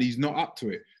 and he's not up to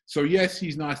it. So yes,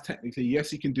 he's nice technically.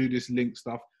 Yes, he can do this link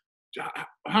stuff.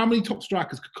 How many top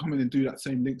strikers could come in and do that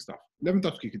same link stuff?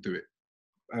 Lewandowski could do it.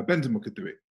 Benzema could do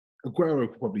it. Aguero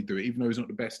could probably do it, even though he's not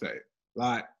the best at it.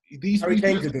 Like, Harry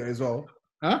Kane could do it as well.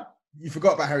 Huh? You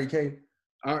forgot about Harry Kane.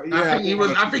 Yeah,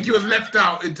 I think he was left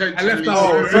out intentionally.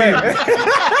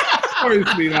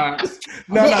 Obviously, like,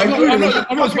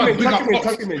 I'm not supposed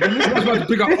to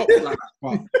big up Ops like that.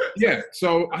 But yeah,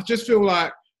 so I just feel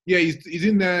like, yeah, he's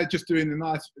in there just doing the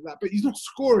nice, but he's not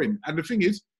scoring. And the thing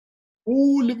is,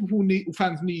 all Liverpool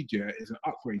fans need, is an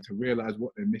upgrade to realise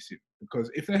what they're missing.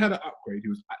 Because if they had an upgrade, he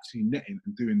was actually netting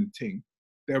and doing the thing,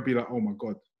 they'll be like, oh my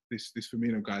God, this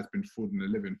Firmino guy's been frauding the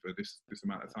living for this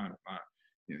amount of time. Like,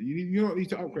 you don't need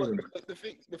to upgrade him. The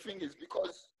thing is,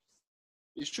 because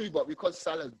it's true, but because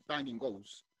Salah's banging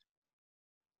goals,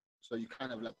 so you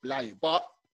kind of like blind. But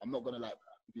I'm not gonna like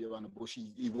be around the bush.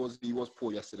 He was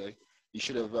poor yesterday. He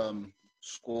should have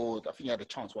scored. I think he had a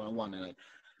chance 1-on-1, and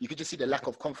you could just see the lack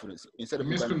of confidence. Instead of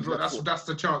miscontrol, that's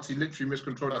the chance. He literally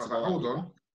miscontrolled. I was like, hold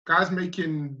on, guy's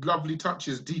making lovely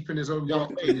touches deep in his own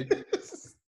box.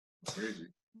 Crazy.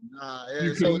 Nah,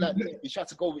 yeah, so like, he tried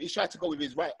to go with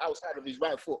his right outside of his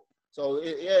right foot. So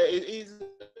it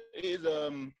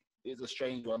is a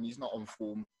strange one. He's not on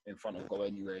form in front of goal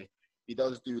anyway. He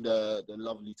does do the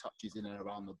lovely touches in and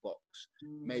around the box.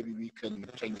 Maybe we can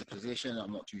change the position.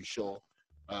 I'm not too sure,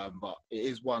 but it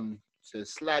is one to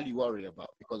slightly worry about,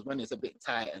 because when it's a bit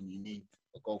tight and you need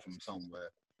a goal from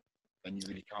somewhere, then you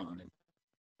really count on him.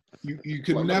 You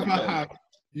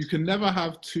can never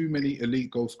have too many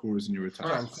elite goal scorers in your attack.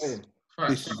 That's what I'm saying.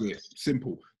 This is it.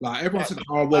 Simple. Like everyone said,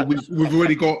 oh well, we've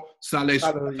already got Salah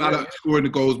scoring the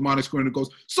goals, Mane scoring the goals.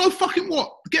 So fucking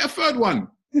what? Get a third one.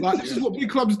 Like this is what big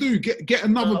clubs do. Get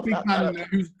another big man in there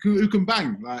who can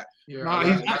bang. Like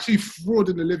he's actually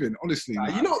frauding the living. Honestly,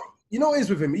 you know what is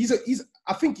with him.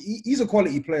 I think he's a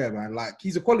quality player, man. Like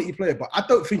he's a quality player, but I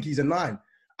don't think he's a 9.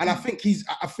 And I think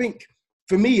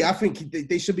for me, I think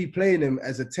they should be playing him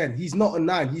as a 10. He's not a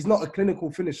 9. He's not a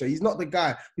clinical finisher. He's not the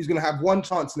guy who's going to have one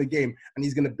chance in the game and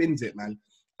he's going to binge it, man.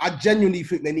 I genuinely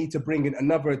think they need to bring in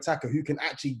another attacker who can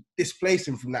actually displace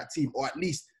him from that team, or at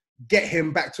least get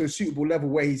him back to a suitable level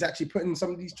where he's actually putting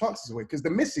some of these chances away. Because the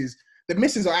misses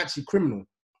are actually criminal.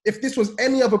 If this was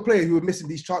any other player who were missing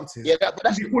these chances, he'd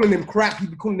be calling him crap,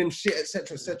 he'd be calling him shit,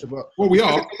 etc., etc. But we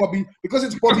are because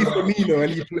it's Bobby Firmino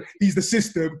and he's the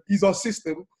system, he's our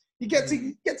system. He gets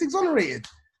exonerated.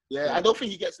 Yeah, I don't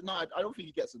think he gets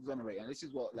exonerated. And this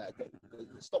is what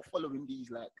stop following these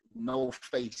no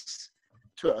face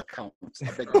Twitter accounts.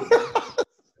 I beg you.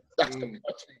 That's the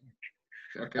first thing.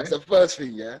 Okay. That's the first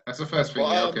thing, yeah. That's the first thing.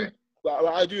 Okay. But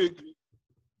I do agree.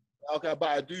 Okay, but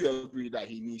I do agree that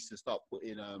he needs to start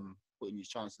putting his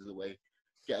chances away,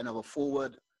 get another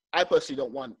forward. I personally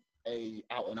don't want a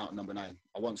out and out number 9.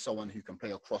 I want someone who can play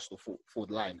across the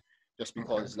forward line. Just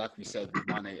because, like we said, with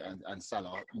Mane and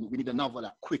Salah, we need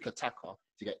another quick attacker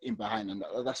to get in behind, and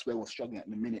that's where we're struggling at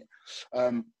the minute.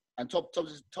 And Tops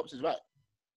is right.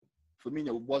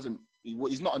 Firmino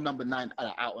he's not a number 9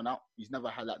 out and out. He's never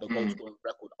had the goal scoring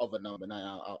record of a number 9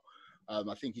 out.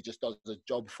 I think he just does a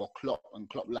job for Klopp, and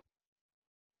Klopp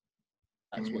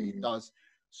that's what he does.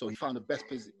 So he found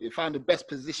the best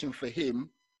position for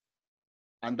him,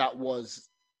 and that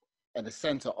was at the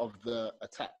centre of the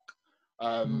attack.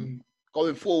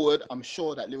 Going forward, I'm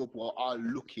sure that Liverpool are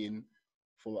looking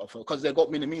for because they've got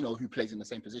Minamino who plays in the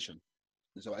same position.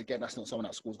 So again, that's not someone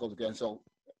that scores goals again. So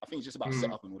I think it's just about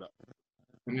set up and all that.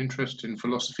 An interesting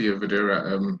philosophy over there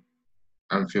at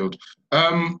Anfield.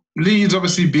 Leeds,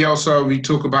 obviously Bielsa. We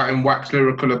talk about him, wax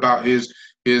lyrical about his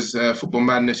football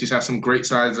madness. He's had some great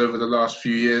sides over the last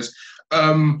few years.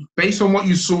 Based on what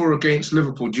you saw against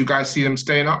Liverpool, do you guys see them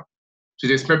staying up? So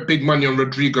they spent big money on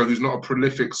Rodrigo, who's not a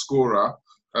prolific scorer.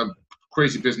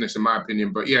 Crazy business, in my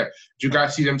opinion. But yeah, do you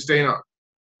guys see them staying up?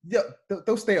 Yeah,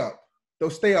 they'll stay up. They'll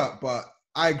stay up. But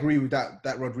I agree with that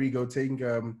Rodrigo thing.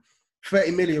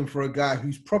 30 million for a guy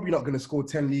who's probably not going to score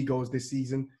 10 league goals this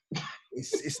season.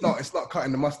 It's not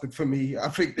cutting the mustard for me. I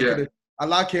think they could have. I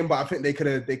like him, but I think they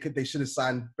should have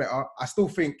signed better. I still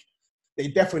think they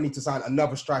definitely need to sign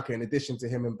another striker in addition to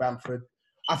him and Bamford.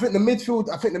 I think the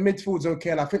midfield's okay,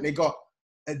 and I think they got.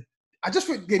 I just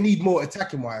think they need more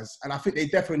attacking wise, and I think they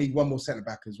definitely need one more centre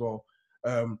back as well.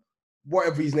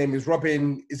 Whatever his name is,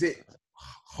 Robin, is it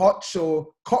Hotch or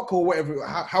Cock or whatever?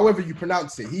 However you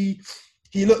pronounce it, he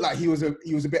looked like he was a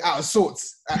bit out of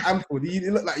sorts at Anfield. He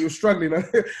looked like he was struggling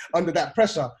under that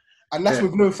pressure, and that's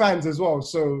with no fans as well.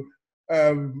 So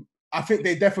I think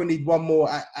they definitely need one more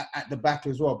at the back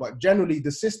as well. But generally,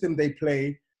 the system they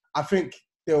play, I think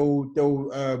they'll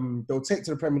take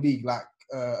to the Premier League like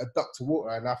a duck to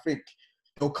water, and I think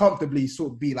they'll comfortably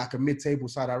sort of be like a mid-table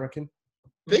side, I reckon.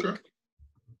 Okay.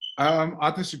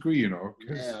 I disagree, I don't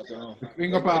know. The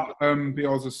thing about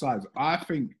Bielsa's sides, I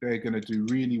think they're going to do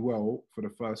really well for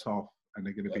the first half, and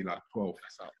they're going to be like 12th,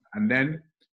 and then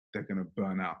they're going to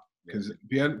burn out because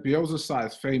Bielsa's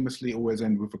sides famously always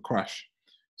end with a crash,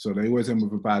 so they always end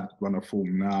with a bad run of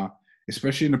form. Now,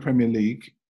 especially in the Premier League,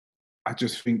 I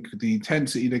just think the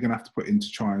intensity they're going to have to put in to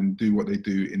try and do what they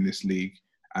do in this league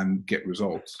and get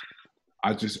results.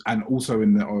 And also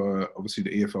in the obviously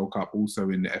the EFL Cup, also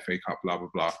in the FA Cup, blah blah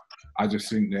blah. I just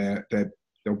think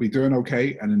they'll be doing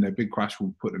okay, and then their big crash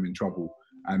will put them in trouble,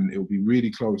 and it'll be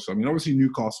really close. I mean, obviously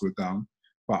Newcastle are down,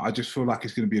 but I just feel like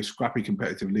it's going to be a scrappy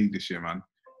competitive league this year, man.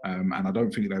 And I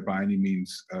don't think they're by any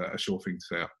means a sure thing to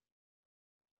say.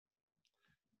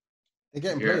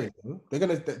 They're getting played.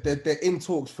 They're in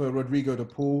talks for Rodrigo de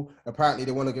Paul. Apparently,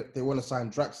 they want to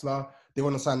sign Draxler. They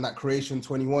want to sign that Croatian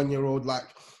 21-year-old. Like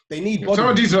they need.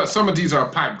 Some of these are a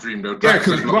pipe dream though. Yeah,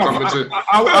 because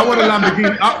I want a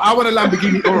Lamborghini. I want a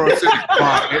Lamborghini Oro Civic,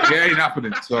 but it ain't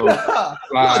happening. So they're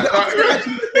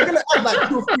gonna add like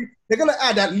 2 or 3. They're gonna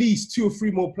add at least 2 or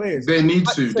 3 more players. They need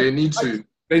to. They need to.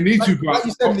 Like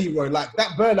you said, Leroy, like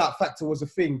that burnout factor was a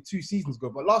thing 2 seasons ago,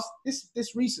 but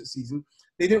this recent season,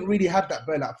 they didn't really have that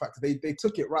burnout factor. They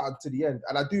took it right up to the end,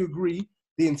 and I do agree.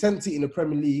 The intensity in the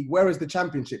Premier League, whereas the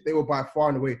Championship, they were by far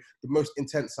and away the most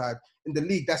intense side. In the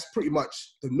league, that's pretty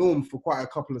much the norm for quite a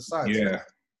couple of sides. Yeah.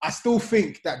 I still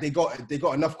think that they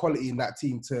got enough quality in that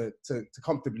team to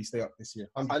comfortably stay up this year.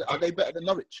 Are they better than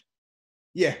Norwich?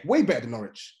 Yeah, way better than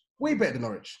Norwich. Way better than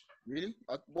Norwich. Really?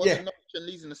 Wasn't Norwich and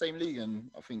Leeds in the same league, and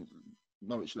I think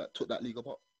Norwich took that league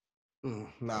apart.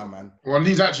 Nah, man. Well,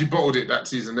 Leeds actually bottled it that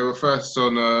season. They were first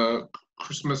on New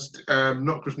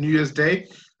Year's Day,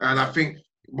 and I think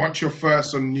once you're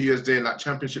first on New Year's Day in like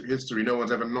Championship history, no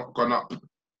one's ever not gone up,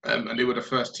 and they were the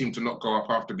first team to not go up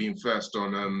after being first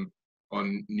on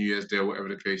New Year's Day or whatever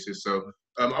the case is. So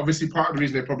obviously part of the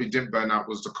reason they probably didn't burn out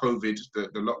was the COVID, the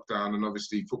lockdown, and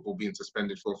obviously football being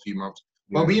suspended for a few months.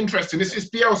 Yeah. Well, it'll be interesting. It's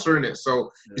Bielsa, in it,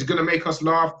 so he's going to make us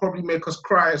laugh, probably make us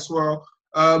cry as well.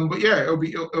 But yeah,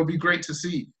 it'll be great to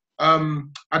see.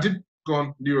 I did go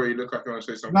on, Leroy. You look like you want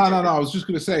to say something. No. I was just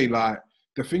going to say, like,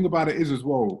 the thing about it is as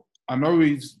well. I know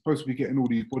he's supposed to be getting all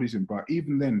these bodies in, but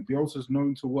even then, Bielsa's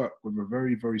known to work with a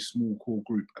very, very small core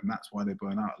group, and that's why they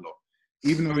burn out a lot.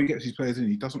 Even though he gets his players in,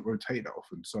 he doesn't rotate that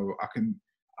often. So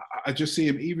I just see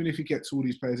him, even if he gets all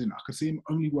these players in, I can see him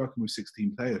only working with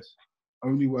 16 players.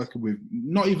 Only working with,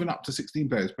 not even up to 16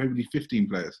 players, probably 15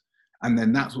 players. And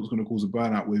then that's what's going to cause a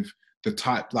burnout with the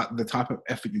type of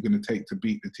effort you're going to take to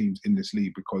beat the teams in this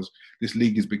league, because this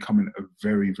league is becoming a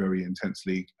very, very intense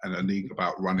league, and a league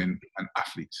about running and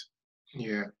athletes.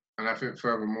 Yeah. And I think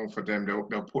furthermore for them,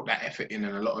 they'll put that effort in,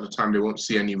 and a lot of the time they won't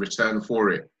see any return for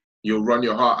it. You'll run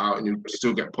your heart out and you'll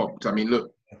still get popped. I mean,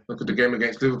 look at the game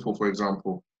against Liverpool, for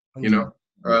example. You know,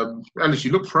 unless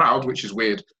you look proud, which is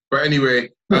weird. But anyway,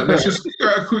 let's just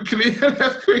quickly. Be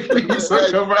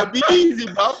easy,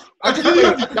 bruv. I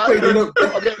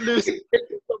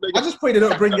just pray they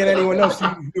don't bring in anyone else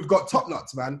who've got top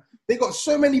nuts, man. They got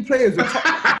so many players with top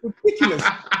nuts. It's ridiculous.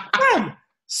 Man,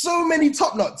 so many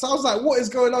top nuts. I was like, what is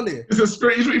going on here? It's a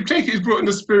spirit. He's brought in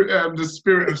the spirit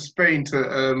of Spain to,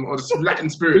 or the Latin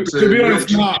spirit. To be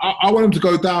honest, I want him to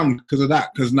go down because of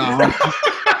that. Because now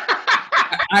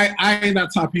I ain't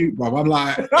that type of youth, bro. I'm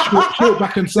like short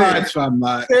back and sides, fam.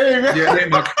 Like,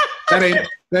 that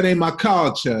ain't my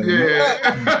culture. Yeah.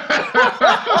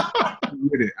 I'm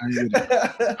with it.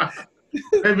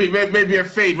 Maybe a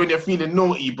fade when you're feeling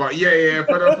naughty, but yeah.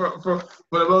 For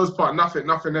the most part, nothing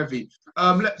heavy.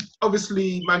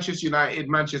 Obviously, Manchester United,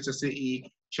 Manchester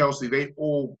City, Chelsea, they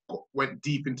all went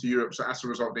deep into Europe. So as a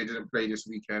result, they didn't play this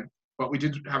weekend. But we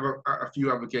did have a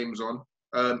few other games on.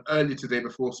 Earlier today,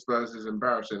 before Spurs'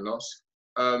 embarrassing loss,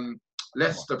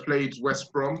 Leicester played West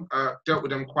Brom, dealt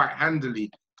with them quite handily.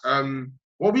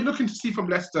 What are we looking to see from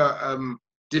Leicester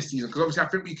this season? Because obviously, I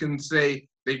think we can say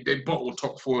they bottled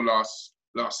top four last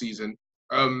season.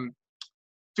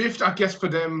 Fifth, I guess, for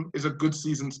them is a good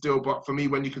season still. But for me,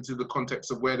 when you consider the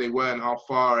context of where they were and how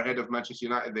far ahead of Manchester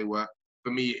United they were,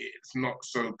 for me, it's not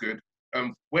so good.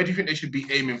 Where do you think they should be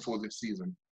aiming for this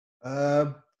season?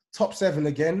 Top 7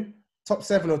 again. Top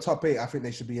 7 or top 8, I think they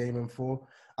should be aiming for.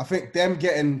 I think them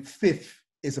getting 5th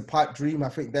is a pipe dream. I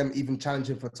think them even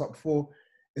challenging for top 4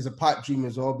 is a pipe dream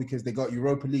as well, because they got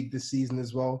Europa League this season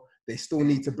as well. They still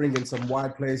need to bring in some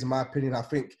wide players, in my opinion. I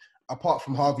think apart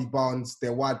from Harvey Barnes,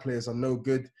 their wide players are no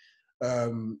good. I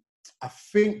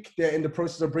think they're in the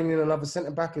process of bringing in another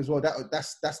centre-back as well.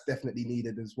 That's definitely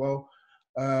needed as well.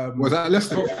 Was that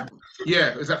Leicester?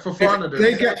 Yeah, is that Fofana?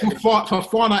 They get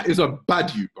Fofana is a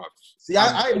bad you, bruv. See,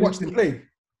 I ain't watched him play.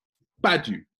 Bad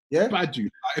you. Yeah? Bad you.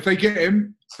 If they get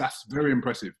him, that's very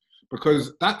impressive.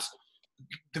 Because that's...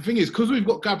 The thing is, because we've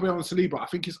got Gabriel and Saliba, I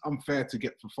think it's unfair to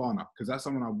get Fofana, because that's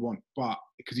someone I want. But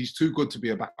because he's too good to be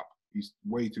a backup. He's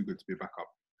way too good to be a backup.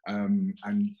 And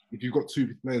if you've got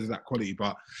 2 players of that quality,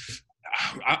 but...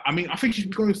 I mean, I think you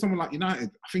should go with someone like United.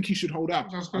 I think he should hold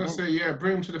out. I was going to say, yeah,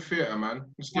 bring him to the theatre, man.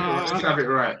 Let's have it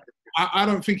right. I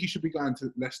don't think he should be going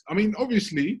to Leicester. I mean,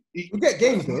 obviously... We get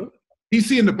games, though. He's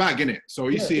seeing the bag, innit? So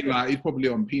he's seeing, like, he's probably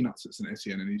on peanuts at St.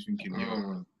 Etienne, and he's thinking,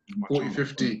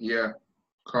 40-50, yeah.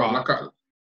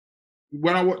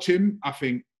 When I watch him, I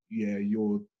think, yeah,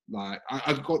 you're, like...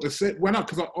 I've got the same...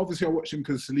 Because obviously I watched him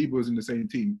because Saliba was in the same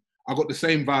team. I got the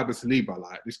same vibe as Saliba,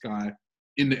 like, this guy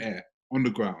in the air, on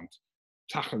the ground,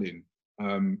 tackling,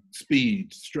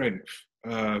 speed, strength,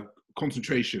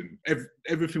 concentration.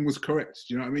 Everything was correct.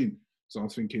 Do you know what I mean? So I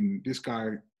was thinking, this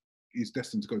guy is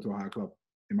destined to go to a higher club,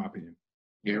 in my opinion.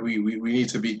 Yeah, we need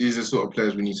to be. These are the sort of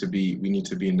players we need to be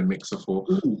in the mixer for.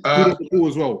 Good on the ball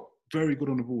as well. Very good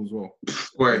on the ball as well.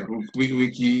 Wait,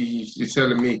 you're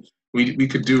telling me we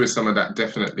could do with some of that,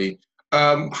 definitely.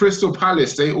 Crystal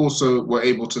Palace, they also were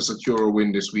able to secure a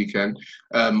win this weekend.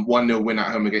 1-0 win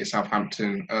at home against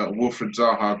Southampton. Wilfried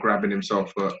Zaha grabbing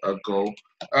himself a goal.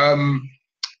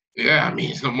 Yeah, I mean,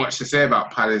 there's not much to say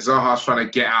about Palace. Zaha's trying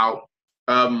to get out.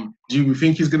 Do you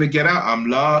think he's going to get out? I'm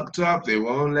locked up. They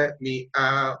won't let me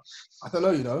out. I don't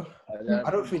know, you know.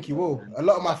 I don't think he will. A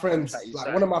lot of my friends,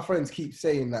 like one of my friends keeps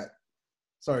saying that.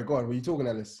 Sorry, go on. Were you talking,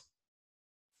 Ellis?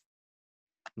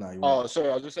 No, you weren't. Oh,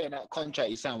 sorry. I was just saying that contract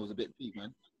he signed was a bit deep,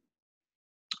 man.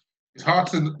 It's hard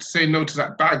to say no to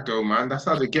that bag, though, man. That's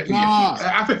how they get you. Nah.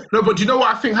 I think, no, but do you know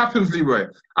what I think happens, Leroy?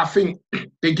 I think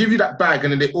they give you that bag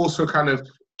and then they also kind of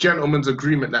gentleman's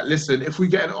agreement that, listen, if we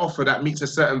get an offer that meets a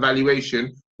certain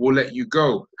valuation, we'll let you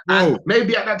go. And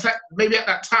maybe at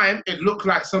that time, it looked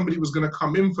like somebody was going to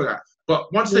come in for that.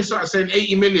 But once they started saying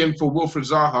 80 million for Wilfred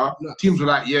Zaha, teams were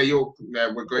like, yeah,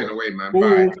 we're going away, man.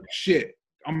 Bye. Shit.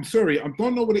 I'm sorry. I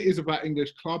don't know what it is about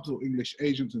English clubs or English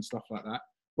agents and stuff like that.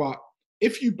 But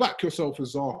if you back yourself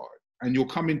as Zaha and you're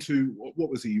coming to,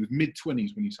 what was he? He was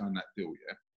mid-20s when he signed that deal,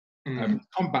 yeah?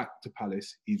 Come back to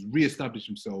Palace. He's re-established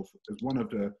himself as one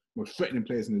of the most threatening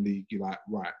players in the league. You're like,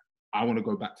 right, I want to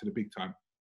go back to the big time.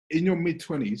 In your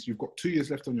mid-20s, you've got 2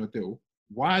 years left on your deal.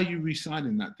 Why are you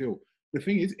re-signing that deal? The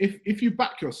thing is, if you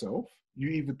back yourself, you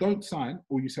either don't sign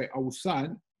or you say, I will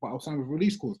sign, but I'll sign with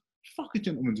release clause. Fuck a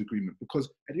gentleman's agreement, because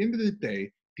at the end of the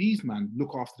day, these men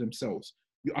look after themselves.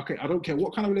 Okay, I don't care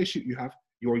what kind of relationship you have.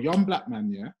 You're a young black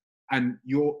man, yeah? And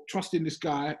you're trusting this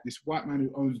guy, this white man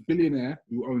who owns billionaire,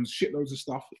 who owns shitloads of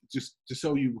stuff, just to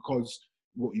sell you because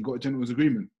you got a gentleman's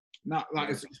agreement. Now, like,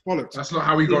 it's bollocks. That's not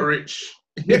how we got rich.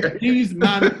 These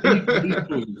men need release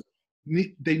clauses.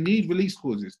 They need release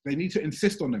clauses. They need to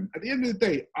insist on them. At the end of the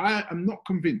day, I am not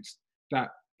convinced that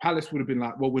Palace would have been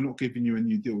like, well, we're not giving you a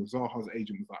new deal. Zaha's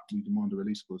agent was like, we demand a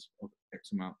release clause of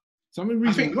X amount. Something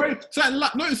reasonable.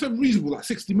 Something reasonable, like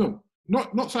 60 mil.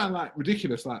 Not something like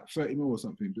ridiculous, like 30 mil or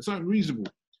something, but something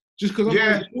reasonable. Just because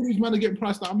all these men are getting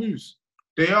priced out of moves.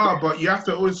 They are, but you have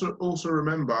to also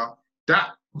remember that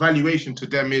valuation to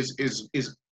them is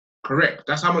correct.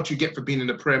 That's how much you get for being in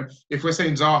the Prem. If we're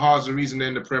saying Zaha's the reason they're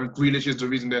in the Prem, Grealish is the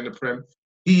reason they're in the Prem,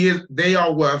 they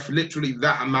are worth literally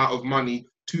that amount of money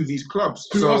to these clubs.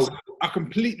 So I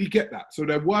completely get that. So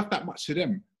they're worth that much to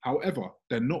them. However,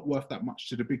 they're not worth that much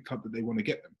to the big club that they want to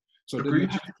get them. So they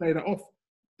have to play that off.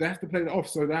 They have to play that off.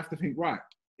 So they have to think, right,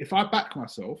 if I back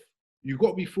myself, you've got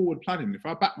to be forward planning. If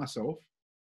I back myself,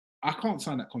 I can't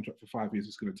sign that contract for 5 years.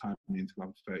 It's going to time me until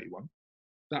I'm 31.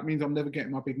 That means I'm never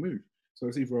getting my big move. So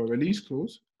it's either a release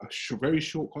clause, a very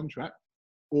short contract,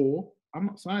 or I'm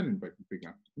not signing big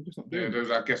man. I'm just not doing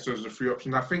it. I guess those are the three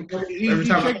options. I think every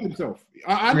time he checked himself.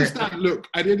 I understand. Look,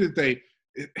 at the end of the day,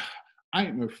 I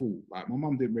ain't no fool. Like, my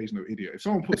mum didn't raise no idiot. If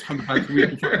someone puts £100 a week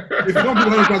in front of me, if someone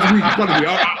puts £100 a week in front of me,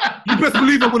 you best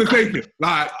believe I'm going to take it.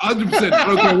 Like, 100%. I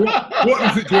don't care what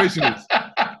the situation is.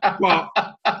 But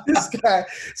this guy.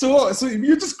 So what? So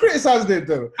you just criticized him,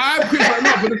 though. I'm criticizing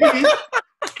him, but the thing is,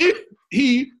 if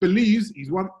he believes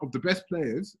he's one of the best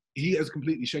players, he has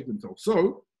completely shaken himself.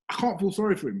 So I can't feel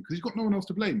sorry for him because he's got no one else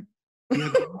to blame. He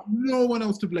has no one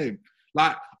else to blame.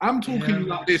 Like, I'm talking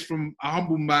like this from a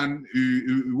humble man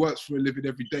who works for a living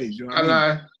every day. Do you know what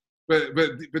I mean?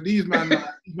 But these men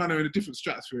are in a different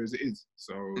stratosphere as it is.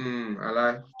 So I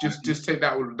lie. Just take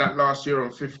that last year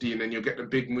on 50, and then you'll get the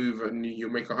big move, and you'll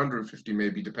make 150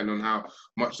 maybe, depending on how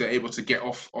much they're able to get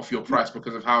off your price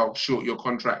because of how short your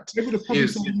contract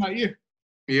is.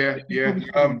 Yeah.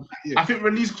 I think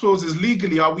release clauses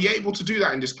legally, are we able to do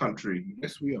that in this country?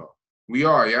 Yes, we are. We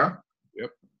are, yeah. Yep.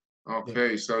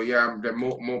 Okay, so there are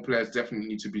more players definitely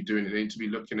need to be doing it. They need to be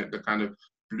looking at the kind of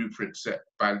blueprint set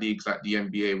by leagues like the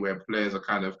NBA, where players are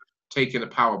kind of taking the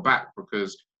power back,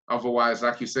 because otherwise,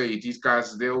 like you say, these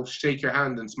guys, they'll shake your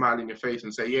hand and smile in your face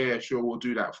and say, yeah, sure, we'll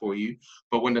do that for you.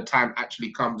 But when the time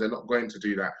actually comes, they're not going to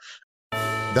do that.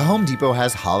 The Home Depot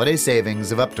has holiday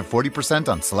savings of up to 40%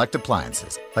 on select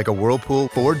appliances, like a Whirlpool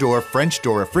 4-door French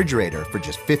door refrigerator for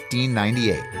just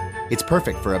 $15.98. It's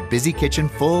perfect for a busy kitchen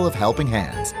full of helping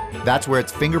hands. That's where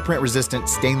its fingerprint-resistant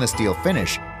stainless steel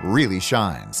finish really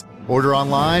shines. Order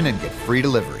online and get free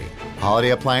delivery.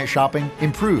 Holiday appliance shopping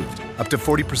improved. Up to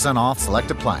 40% off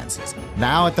select appliances.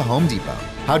 Now at the Home Depot.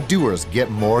 How doers get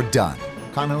more done.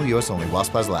 Continental U.S. only while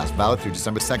supplies last. Valid through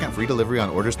December 2nd. Free delivery on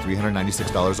orders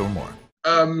 $396 or more.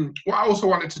 What I also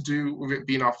wanted to do with it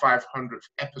being our 500th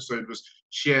episode was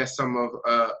share some of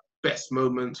best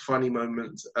moments, funny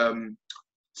moments.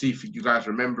 See if you guys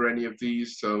remember any of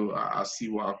these. So I'll see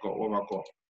what I've got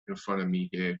in front of me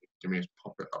here. Let me just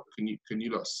pop it up. Can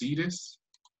you lot see this?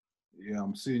 Yeah,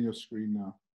 I'm seeing your screen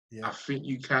now. Yeah. I think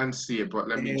you can see it, but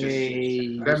let me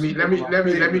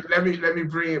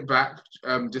bring it back.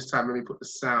 This time let me put the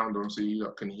sound on so you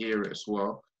lot can hear it as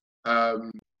well.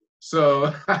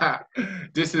 So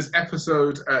this is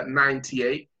episode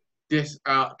 98. This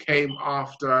came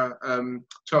after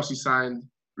Chelsea signed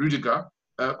Rudiger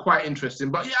quite interesting.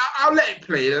 But yeah, I'll let it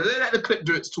play. Let the clip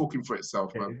do its talking for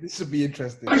itself, man. This should be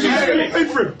interesting.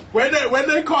 When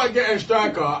they can't get a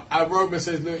striker, and Roman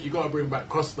says, "Look, you got to bring back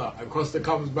Costa," and Costa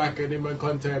comes back, and him and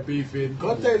Conte are beefing.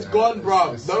 Conte's gone,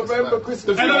 bro. November,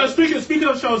 Christmas. Speaking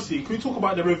of Chelsea, can we talk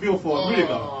about the reveal for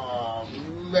Rudiger? Oh,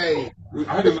 mate. I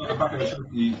heard him at the back of the shirt.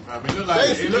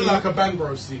 It looked like a Bang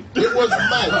Bros scene. It was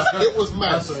mad. It was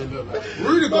mad. That's what it looked like.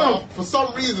 Rudiger, for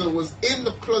some reason, was in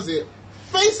the closet,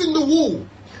 facing the wall.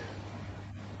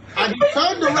 And he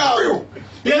turned around.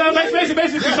 Yeah,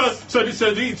 basically. Yes. So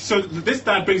this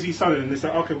dad brings his son in and they say,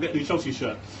 okay, we'll get the Chelsea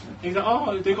shirt. And he's like,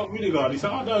 oh, they got Rudiger. And he's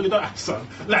like, oh no, they don't have son.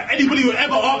 Like anybody would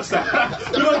ever ask that.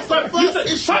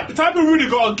 The type of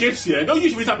Rudiger on gifts, yeah. Don't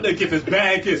usually type of their gift as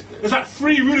bad gifts. There's like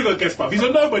 3 Rudiger gifts, bruv. He's a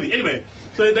nobody. Anyway,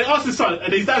 so they asked his son,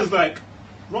 and his dad's like,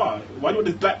 right, why do you want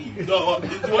this black you? He's like,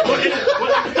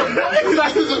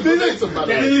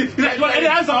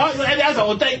 Eddie Hazard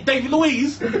or David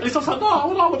Luiz? And he's like, no, I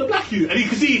want the black you. And you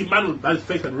can see man's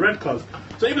face like red colours.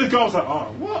 So even the girl's like,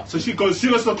 oh, what? So she goes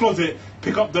to the closet,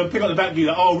 pick up the black you,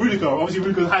 like, oh, Rudiger. Obviously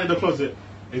Rudiger's hiding in the closet.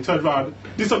 And he turns around,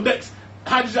 did some next,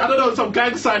 I don't know, some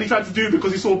gang sign he tried to do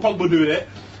because he saw Pogba doing it.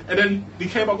 And then he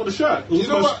came up with the shirt. Do you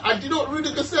know what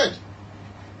Rudiger said?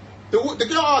 The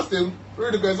girl asked him,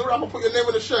 Rudiger, is it alright, I'm gonna put your name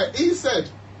on the shirt? He said,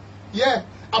 yeah,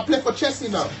 I play for Chelsea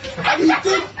now. And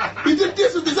he did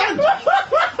this with his hand.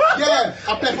 Yeah,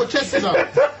 I play for Chelsea now.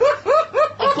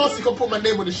 Of course he can put my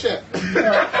name on the shirt.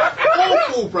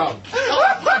 Awful, bro.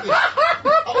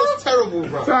 That was terrible,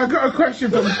 bro. So I've got a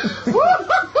question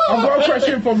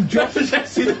from Josh.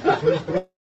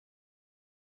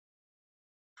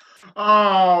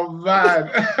 Oh man!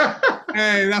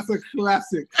 Hey, that's a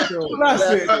classic show.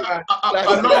 Classic.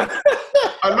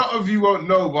 A lot of you won't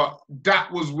know, but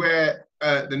that was where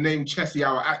the name Chelsea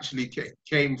Hour actually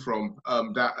came from.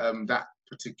 That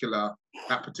particular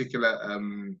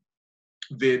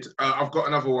vid. I've got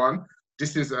another one.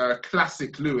 This is a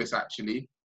classic Lewis, actually.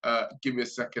 Give me a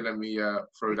second. Let me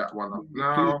throw that one up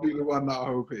now. Please be the one that I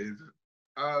hope it is.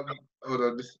 Hold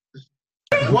on.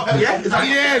 What? Yeah?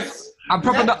 Yes! I'm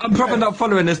proper not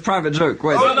following this private joke.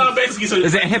 Wait, no, basically, so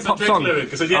is it a hip hop song? Yeah,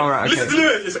 right, okay. Listen to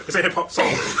it. It's a hip hop song.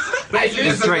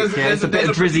 It's Drake, yeah. It's a bit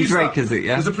of Drizzy Drake, is it?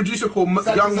 Yeah. There's a producer called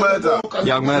Young Murder.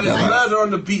 Young Murder. There's Murder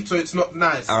on the beat, so it's not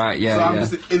nice. All right, yeah. So I'm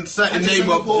just inserting name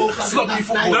of sloppy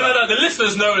football. No. The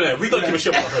listeners know that. We don't give a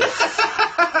shit about her.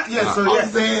 Yeah. So I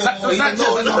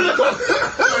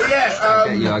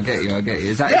get you.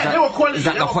 Is that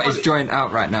the hottest joint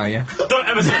out right now? Yeah. Don't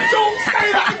ever say that.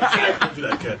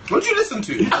 What do you listen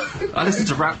to? I listen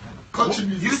to rap. You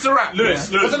listen to rap? Lewis,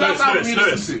 make sure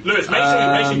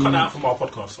you cut that out from our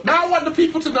podcast. Now I want the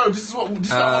people to know this is what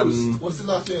this is. What's the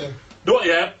last year? No,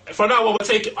 yeah. For now,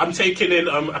 I'm taking in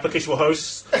application for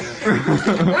hosts.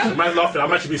 Man laughing.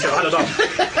 I'm actually being serious. I don't know.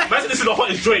 Man, this is the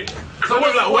hottest drink. So I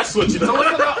went like Westwood, you know. So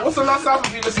what's the last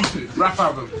album you listened to? Rap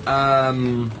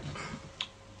album.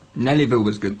 Nellyville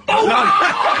was good. Oh,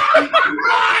 I'm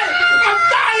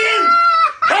dying!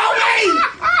 Help me!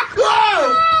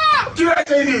 Whoa! Do that,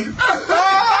 JD.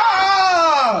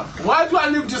 Why do I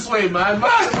live this way, man?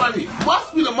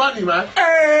 Must be the money, man.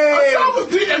 Hey! I was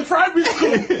doing it in primary school.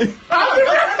 I was in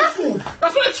primary school.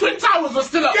 That's when the Twin Towers were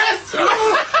still up. Yes!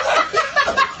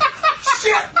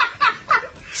 Shit!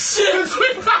 The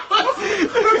Twin Towers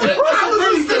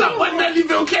were still up when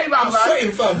Nellyville came out,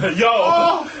 man. Yo!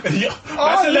 That's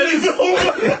a Nellyville.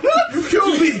 You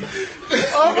killed me.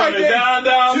 Oh my God.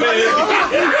 Down, man.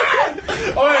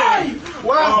 Oi!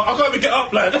 Wow, I can't even get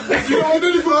up, lad. You know what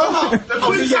Nellyville? The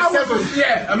Twin Towers.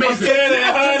 Yeah, amazing.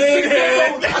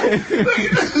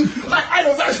 Like, I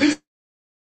was actually...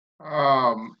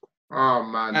 Oh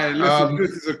man! Hey, listen,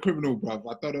 this is a criminal, bruv.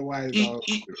 I don't know why.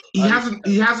 He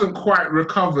hasn't quite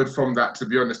recovered from that. To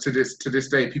be honest, to this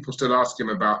day, people still ask him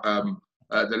about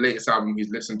the latest album he's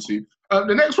listened to.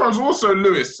 The next one's also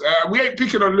Lewis. We ain't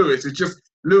picking on Lewis. It's just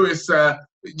Lewis.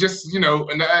 Just in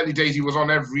the early days, he was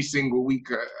on every single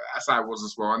week, as I was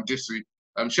as well. On Dissu,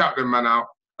 shout them man out.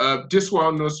 This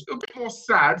one was a bit more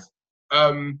sad.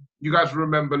 You guys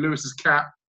remember Lewis's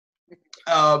cat?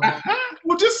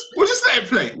 We'll just let it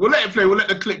play. We'll let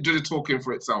the clip do the talking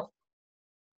for itself.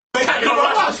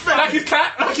 Like his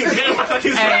cat? Like his cat?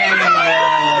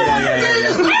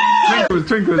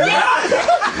 Twinkles.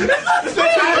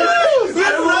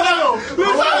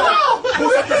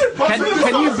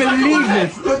 Can you believe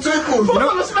this? The Twinkles.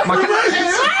 My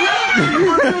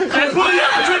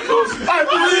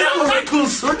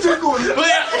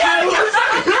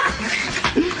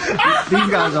These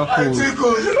guys are fools.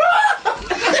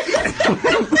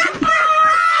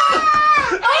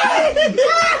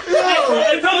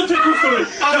 Tell the Twinkles story.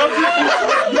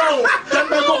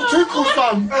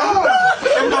 Fam,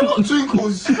 that man got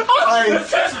twinkles. Can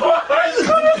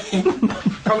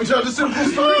we tell the simple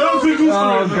story?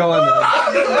 Oh, go on then.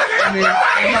 I mean,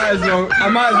 I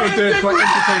might as well do it for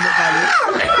entertainment value.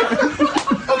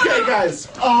 Okay, guys.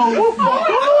 Oh, fuck.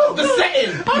 The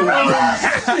setting.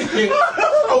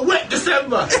 A wet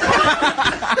December.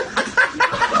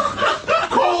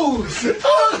 Cold.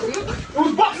 It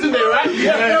was Boxing Day, right?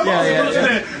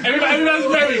 Yeah. Everyone's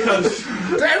merry because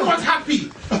everyone's happy.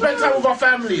 Spend time with our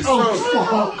families.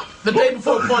 The day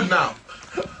before the pod now.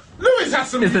 Lewis has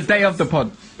some. It's the day of the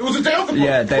pod. It was the day of the pod.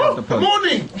 Yeah, day of the pod. The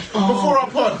morning before our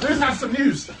pod. Lewis has some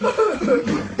news.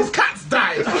 His cat's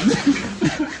died. I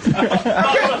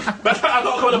got to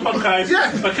come on the pod, guys.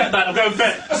 Yeah. My cat died. I'm going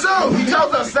vet. So he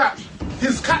tells us that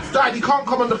his cat's died. He can't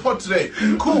come on the pod today.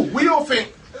 Cool. We all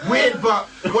think weird, but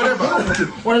whatever.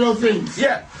 One of those things.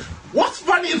 Yeah. What's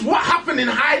funny is what happened in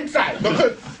hindsight,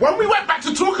 because when we went back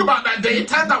to talk about that day, it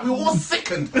turned out we were all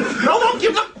sickened. No one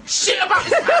gives a shit about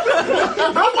his cat.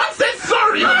 No one said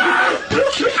sorry.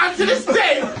 And to this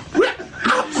day, we're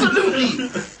absolutely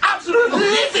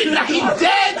livid that he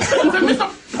dared to miss a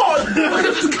pod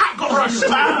because his cat got rushed.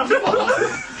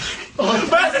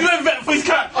 Man's going vet for his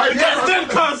cat. The cat's dead,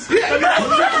 cuz. That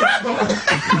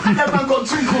man got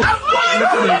twinkle.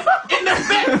 In the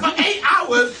vet for 8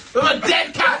 hours with a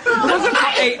dead cat. It wasn't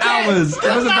for 8 hours. It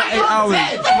wasn't for 8 hours. I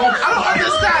don't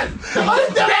understand.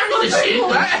 Bury the shit,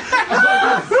 man.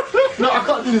 No, I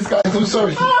can't do this, guys. I'm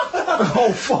sorry.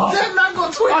 Oh, fuck. That man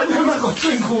got twinkled. That man got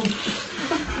twinkled.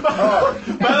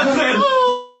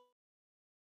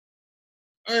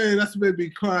 Hey, that's made me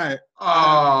cry.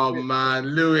 Oh man,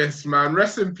 Lewis, man,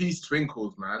 rest in peace,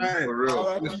 Twinkles, man, Hey, for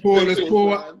real. Let's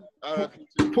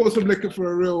pour some liquor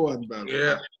for a real one, man.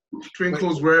 Yeah,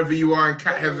 Twinkles wherever you are in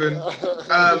cat heaven.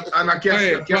 And I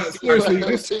guess, but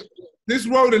seriously, this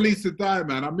roller needs to die,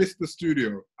 man. I miss the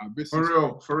studio.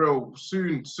 For real,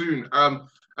 soon. And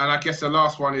I guess the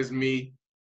last one is me.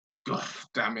 God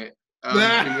damn it. I've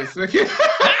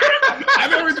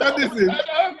never done this in.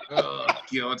 Oh,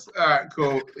 God. All right,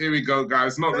 cool. Here we go,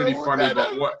 guys. It's not really funny,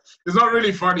 but It's not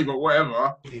really funny, but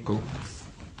whatever. Cool.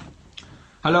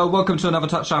 Hello, welcome to another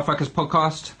Touchline Fracas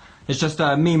podcast. It's just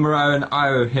me, Moreau, and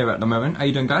Io here at the moment. How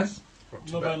you doing, guys?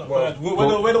 Not bad.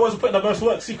 We're the ones who put in the most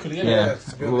work secretly, yeah.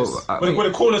 We're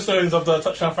the cornerstones of the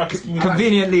Touchline Fracas community.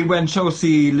 Conveniently, when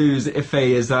Chelsea lose, Ife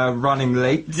is running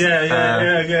late.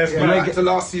 Yeah. Back to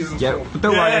last season's yeah, but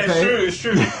don't worry, Ife. It's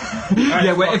true.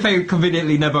 Yeah, where Ife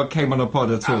conveniently never came on a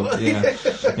pod at all. Yeah,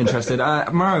 interested.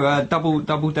 Moreau,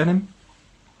 double denim.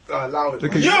 Allow it.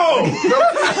 Look at Yo!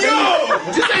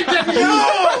 This ain't denim.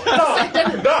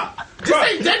 This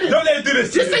ain't denim. Don't let him do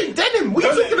this. This ain't denim. What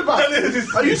are you talking about?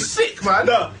 Are you sick, man?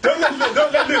 No, don't let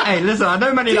him. Hey, listen, I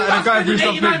know Man United are going through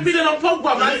something. 89 million on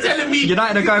Pogba, man, telling me.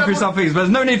 United are going through some things, but there's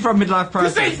no need for a midlife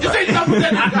crisis. This ain't double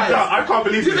denim, guys. I can't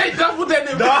believe this. This ain't double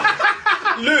denim.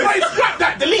 Lewis. Wait, scrap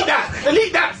that. Delete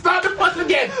that. Start the pod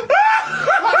again.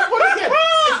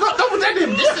 It's not double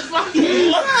denim. This is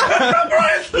fucking.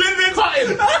 Bryce, living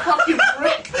cotton. Fucking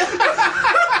prick.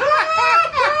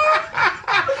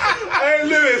 Hey,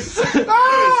 Lewis.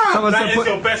 That is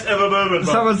your best ever moment,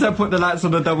 bro. Someone said put the lights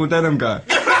on the double denim guy.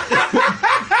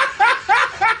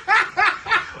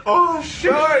 Oh,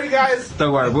 shit. Sorry, guys.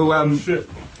 Don't worry,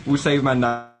 we'll save man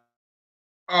now.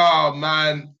 Oh,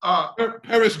 man.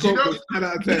 Periscope was 10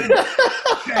 out of 10.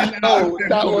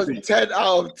 That was 10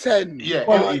 out of 10. Yeah,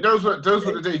 those were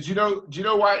the days. Do you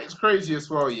know why it's crazy as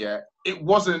well? Yeah, it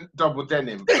wasn't double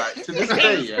denim. Like to this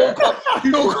day, yeah.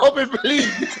 Still can't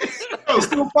believe.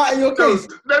 Still fighting your case.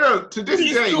 No. To this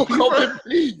day, Still can't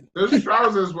believe. Those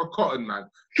trousers were cotton, man.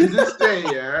 To this day,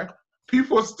 yeah.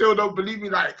 People still don't believe me.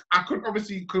 Like, I couldn't,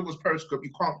 obviously, because it was Periscope,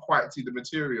 you can't quite see the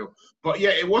material. But yeah,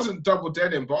 it wasn't double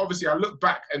denim. But obviously, I look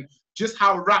back and just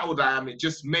how rattled I am, it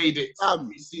just made it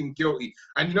seem guilty.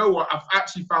 And you know what? I've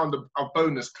actually found a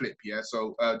bonus clip, yeah?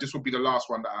 So this will be the last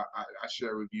one that I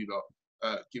share with you, though.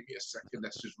 Give me a second.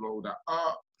 Let's just roll that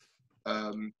up.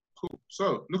 Cool.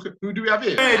 So, look at, who do we have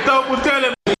here? Hey, double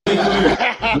denim. We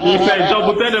say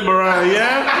double denim, Mariah,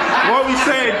 yeah? What we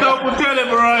say, double denim,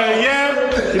 Mariah, yeah?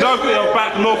 You don't put your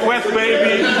back northwest,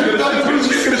 baby. You're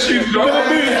gonna shoot, bro.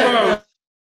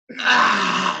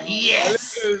 Ah,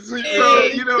 yes. So,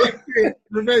 you know,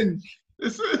 revenge.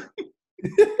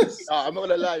 I'm not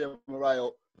gonna lie,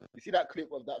 Mariah. You see that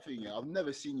clip of that thing? Yeah, I've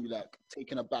never seen you like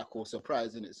taken aback or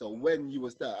surprised in it. So when you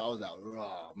was there, I was like,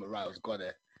 "Rah, Mariah's got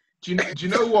it." Do you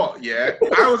know what? Yeah,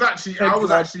 I was actually. Do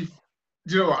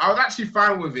you know what? I was actually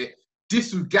fine with it.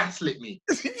 This would gaslit me.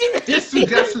 I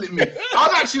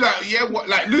was actually like, yeah, what?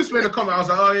 Like, Luce made a comment. I was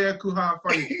like, oh yeah, cool, how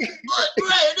funny.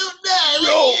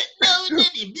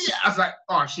 I was like,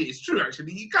 oh shit, it's true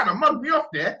actually. You kind of mugged me off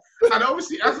there. And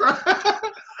obviously, as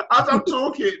I'm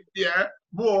talking,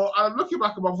 more, I'm looking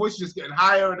back and my voice is just getting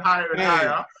higher and higher and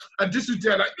higher. And this is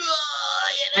there like,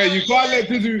 you can't let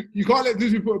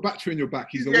Dizu put a battery in your back.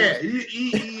 He's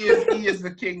he is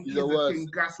the king. He's the king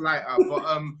gaslighter.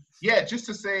 But just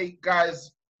to say,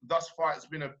 guys, thus far it's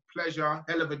been a pleasure,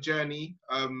 hell of a journey.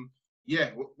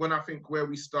 When I think where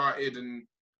we started and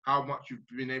how much you've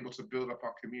been able to build up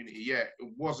our community, it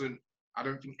wasn't. I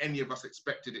don't think any of us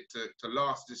expected it to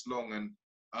last this long. And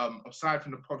aside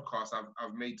from the podcast,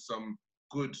 I've made some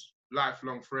good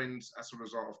lifelong friends as a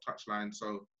result of Touchline.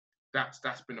 So that's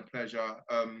been a pleasure.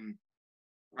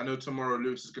 I know tomorrow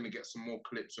Lewis is going to get some more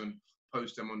clips and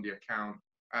post them on the account.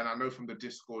 And I know from the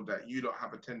Discord that you don't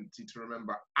have a tendency to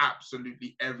remember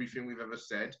absolutely everything we've ever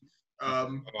said.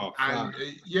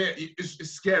 It's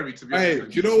scary to be honest. Hey,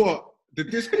 do you know what? The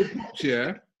Discord pops,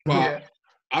 but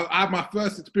I had my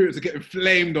first experience of getting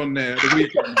flamed on there the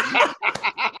weekend.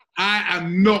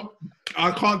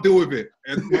 I can't deal with it.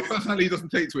 And my personality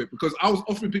doesn't take to it because I was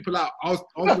offering people out. I was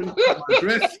really putting my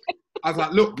dress. I was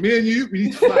like, look, me and you, we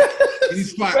need to fight. We need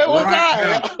to fight right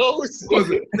now.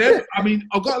 Because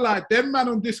I've got to lie, them man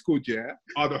on Discord,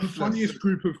 are the funniest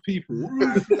group of people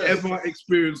I've ever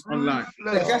experienced online.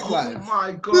 Oh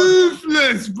my God.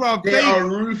 Ruthless, bro. They are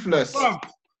ruthless. Bro,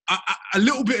 a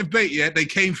little bit of bait, they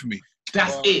came for me.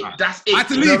 That's it. I had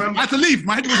to leave.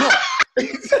 My head was hot.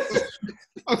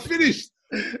 I was finished.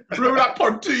 Remember that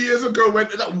pod 2 years ago when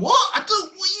like, what? I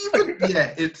don't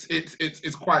even.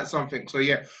 It's quite something. So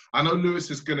I know Lewis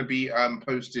is going to be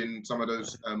posting some of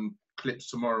those clips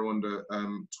tomorrow on the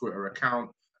Twitter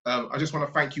account. I just want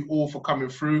to thank you all for coming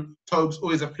through. Tobes,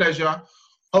 always a pleasure.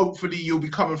 Hopefully you'll be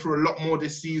coming through a lot more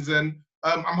this season.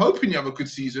 I'm hoping you have a good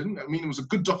season. I mean, it was a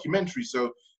good documentary,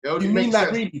 so it only you mean makes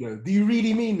that sense. really though? Do you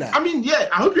really mean that? I mean,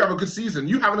 I hope you have a good season.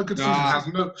 You having a good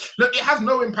season it has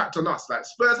no impact on us. Like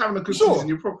Spurs having a good season,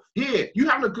 you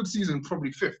having a good season,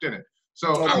 probably fifth, isn't it?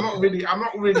 So I'm not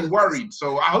really worried.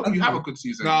 So I hope you have a good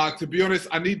season. To be honest,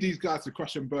 I need these guys to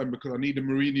crash and burn because I need the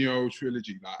Mourinho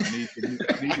trilogy. Like I need the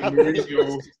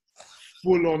Mourinho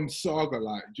full-on saga,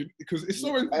 because it's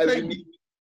so entertaining.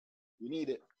 You need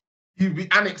it. He'd be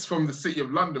annexed from the City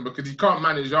of London because he can't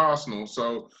manage Arsenal.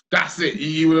 So that's it.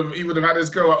 He would have had his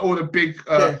go at all the big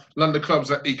London clubs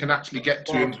that he can actually get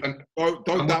to.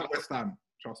 Don't doubt West Ham.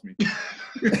 Trust me.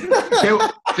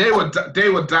 they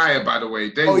were dire, by the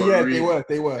way. They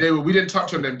were. We didn't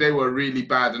touch on them. They were really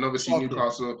bad. And obviously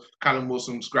Newcastle, Callum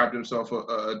Wilson grabbed himself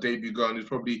a debut goal and he's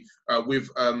probably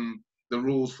with the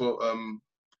rules for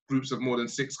groups of more than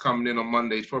 6 coming in on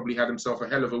Monday. He's probably had himself a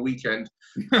hell of a weekend.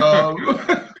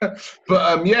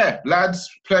 But lads,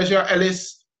 pleasure.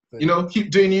 Ellis,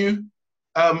 keep doing you.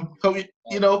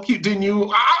 Keep doing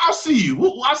you. I'll see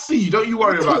you. I'll see you. Don't you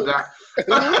worry about that.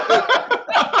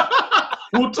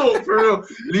 We'll talk for real.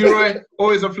 Leroy,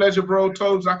 always a pleasure, bro.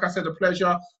 Tobes, like I said, a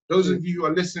pleasure. Those of you who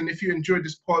are listening, if you enjoyed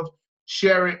this pod,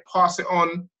 share it, pass it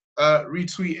on,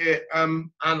 retweet it. And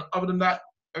other than that,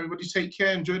 everybody take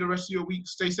care. Enjoy the rest of your week.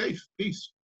 Stay safe.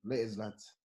 Peace. Laters,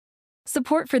 lads.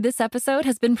 Support for this episode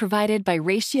has been provided by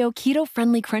Ratio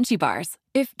Keto-Friendly Crunchy Bars.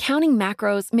 If counting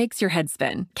macros makes your head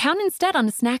spin, count instead on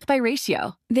a snack by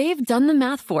Ratio. They've done the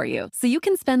math for you, so you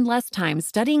can spend less time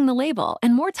studying the label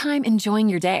and more time enjoying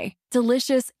your day.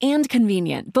 Delicious and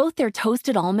convenient, both their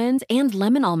toasted almond and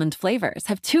lemon almond flavors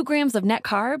have 2 grams of net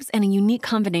carbs and a unique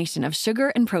combination of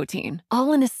sugar and protein,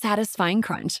 all in a satisfying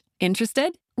crunch.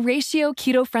 Interested? Ratio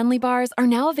Keto-Friendly Bars are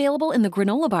now available in the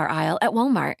granola bar aisle at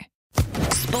Walmart.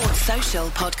 Sports Social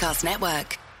Podcast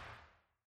Network.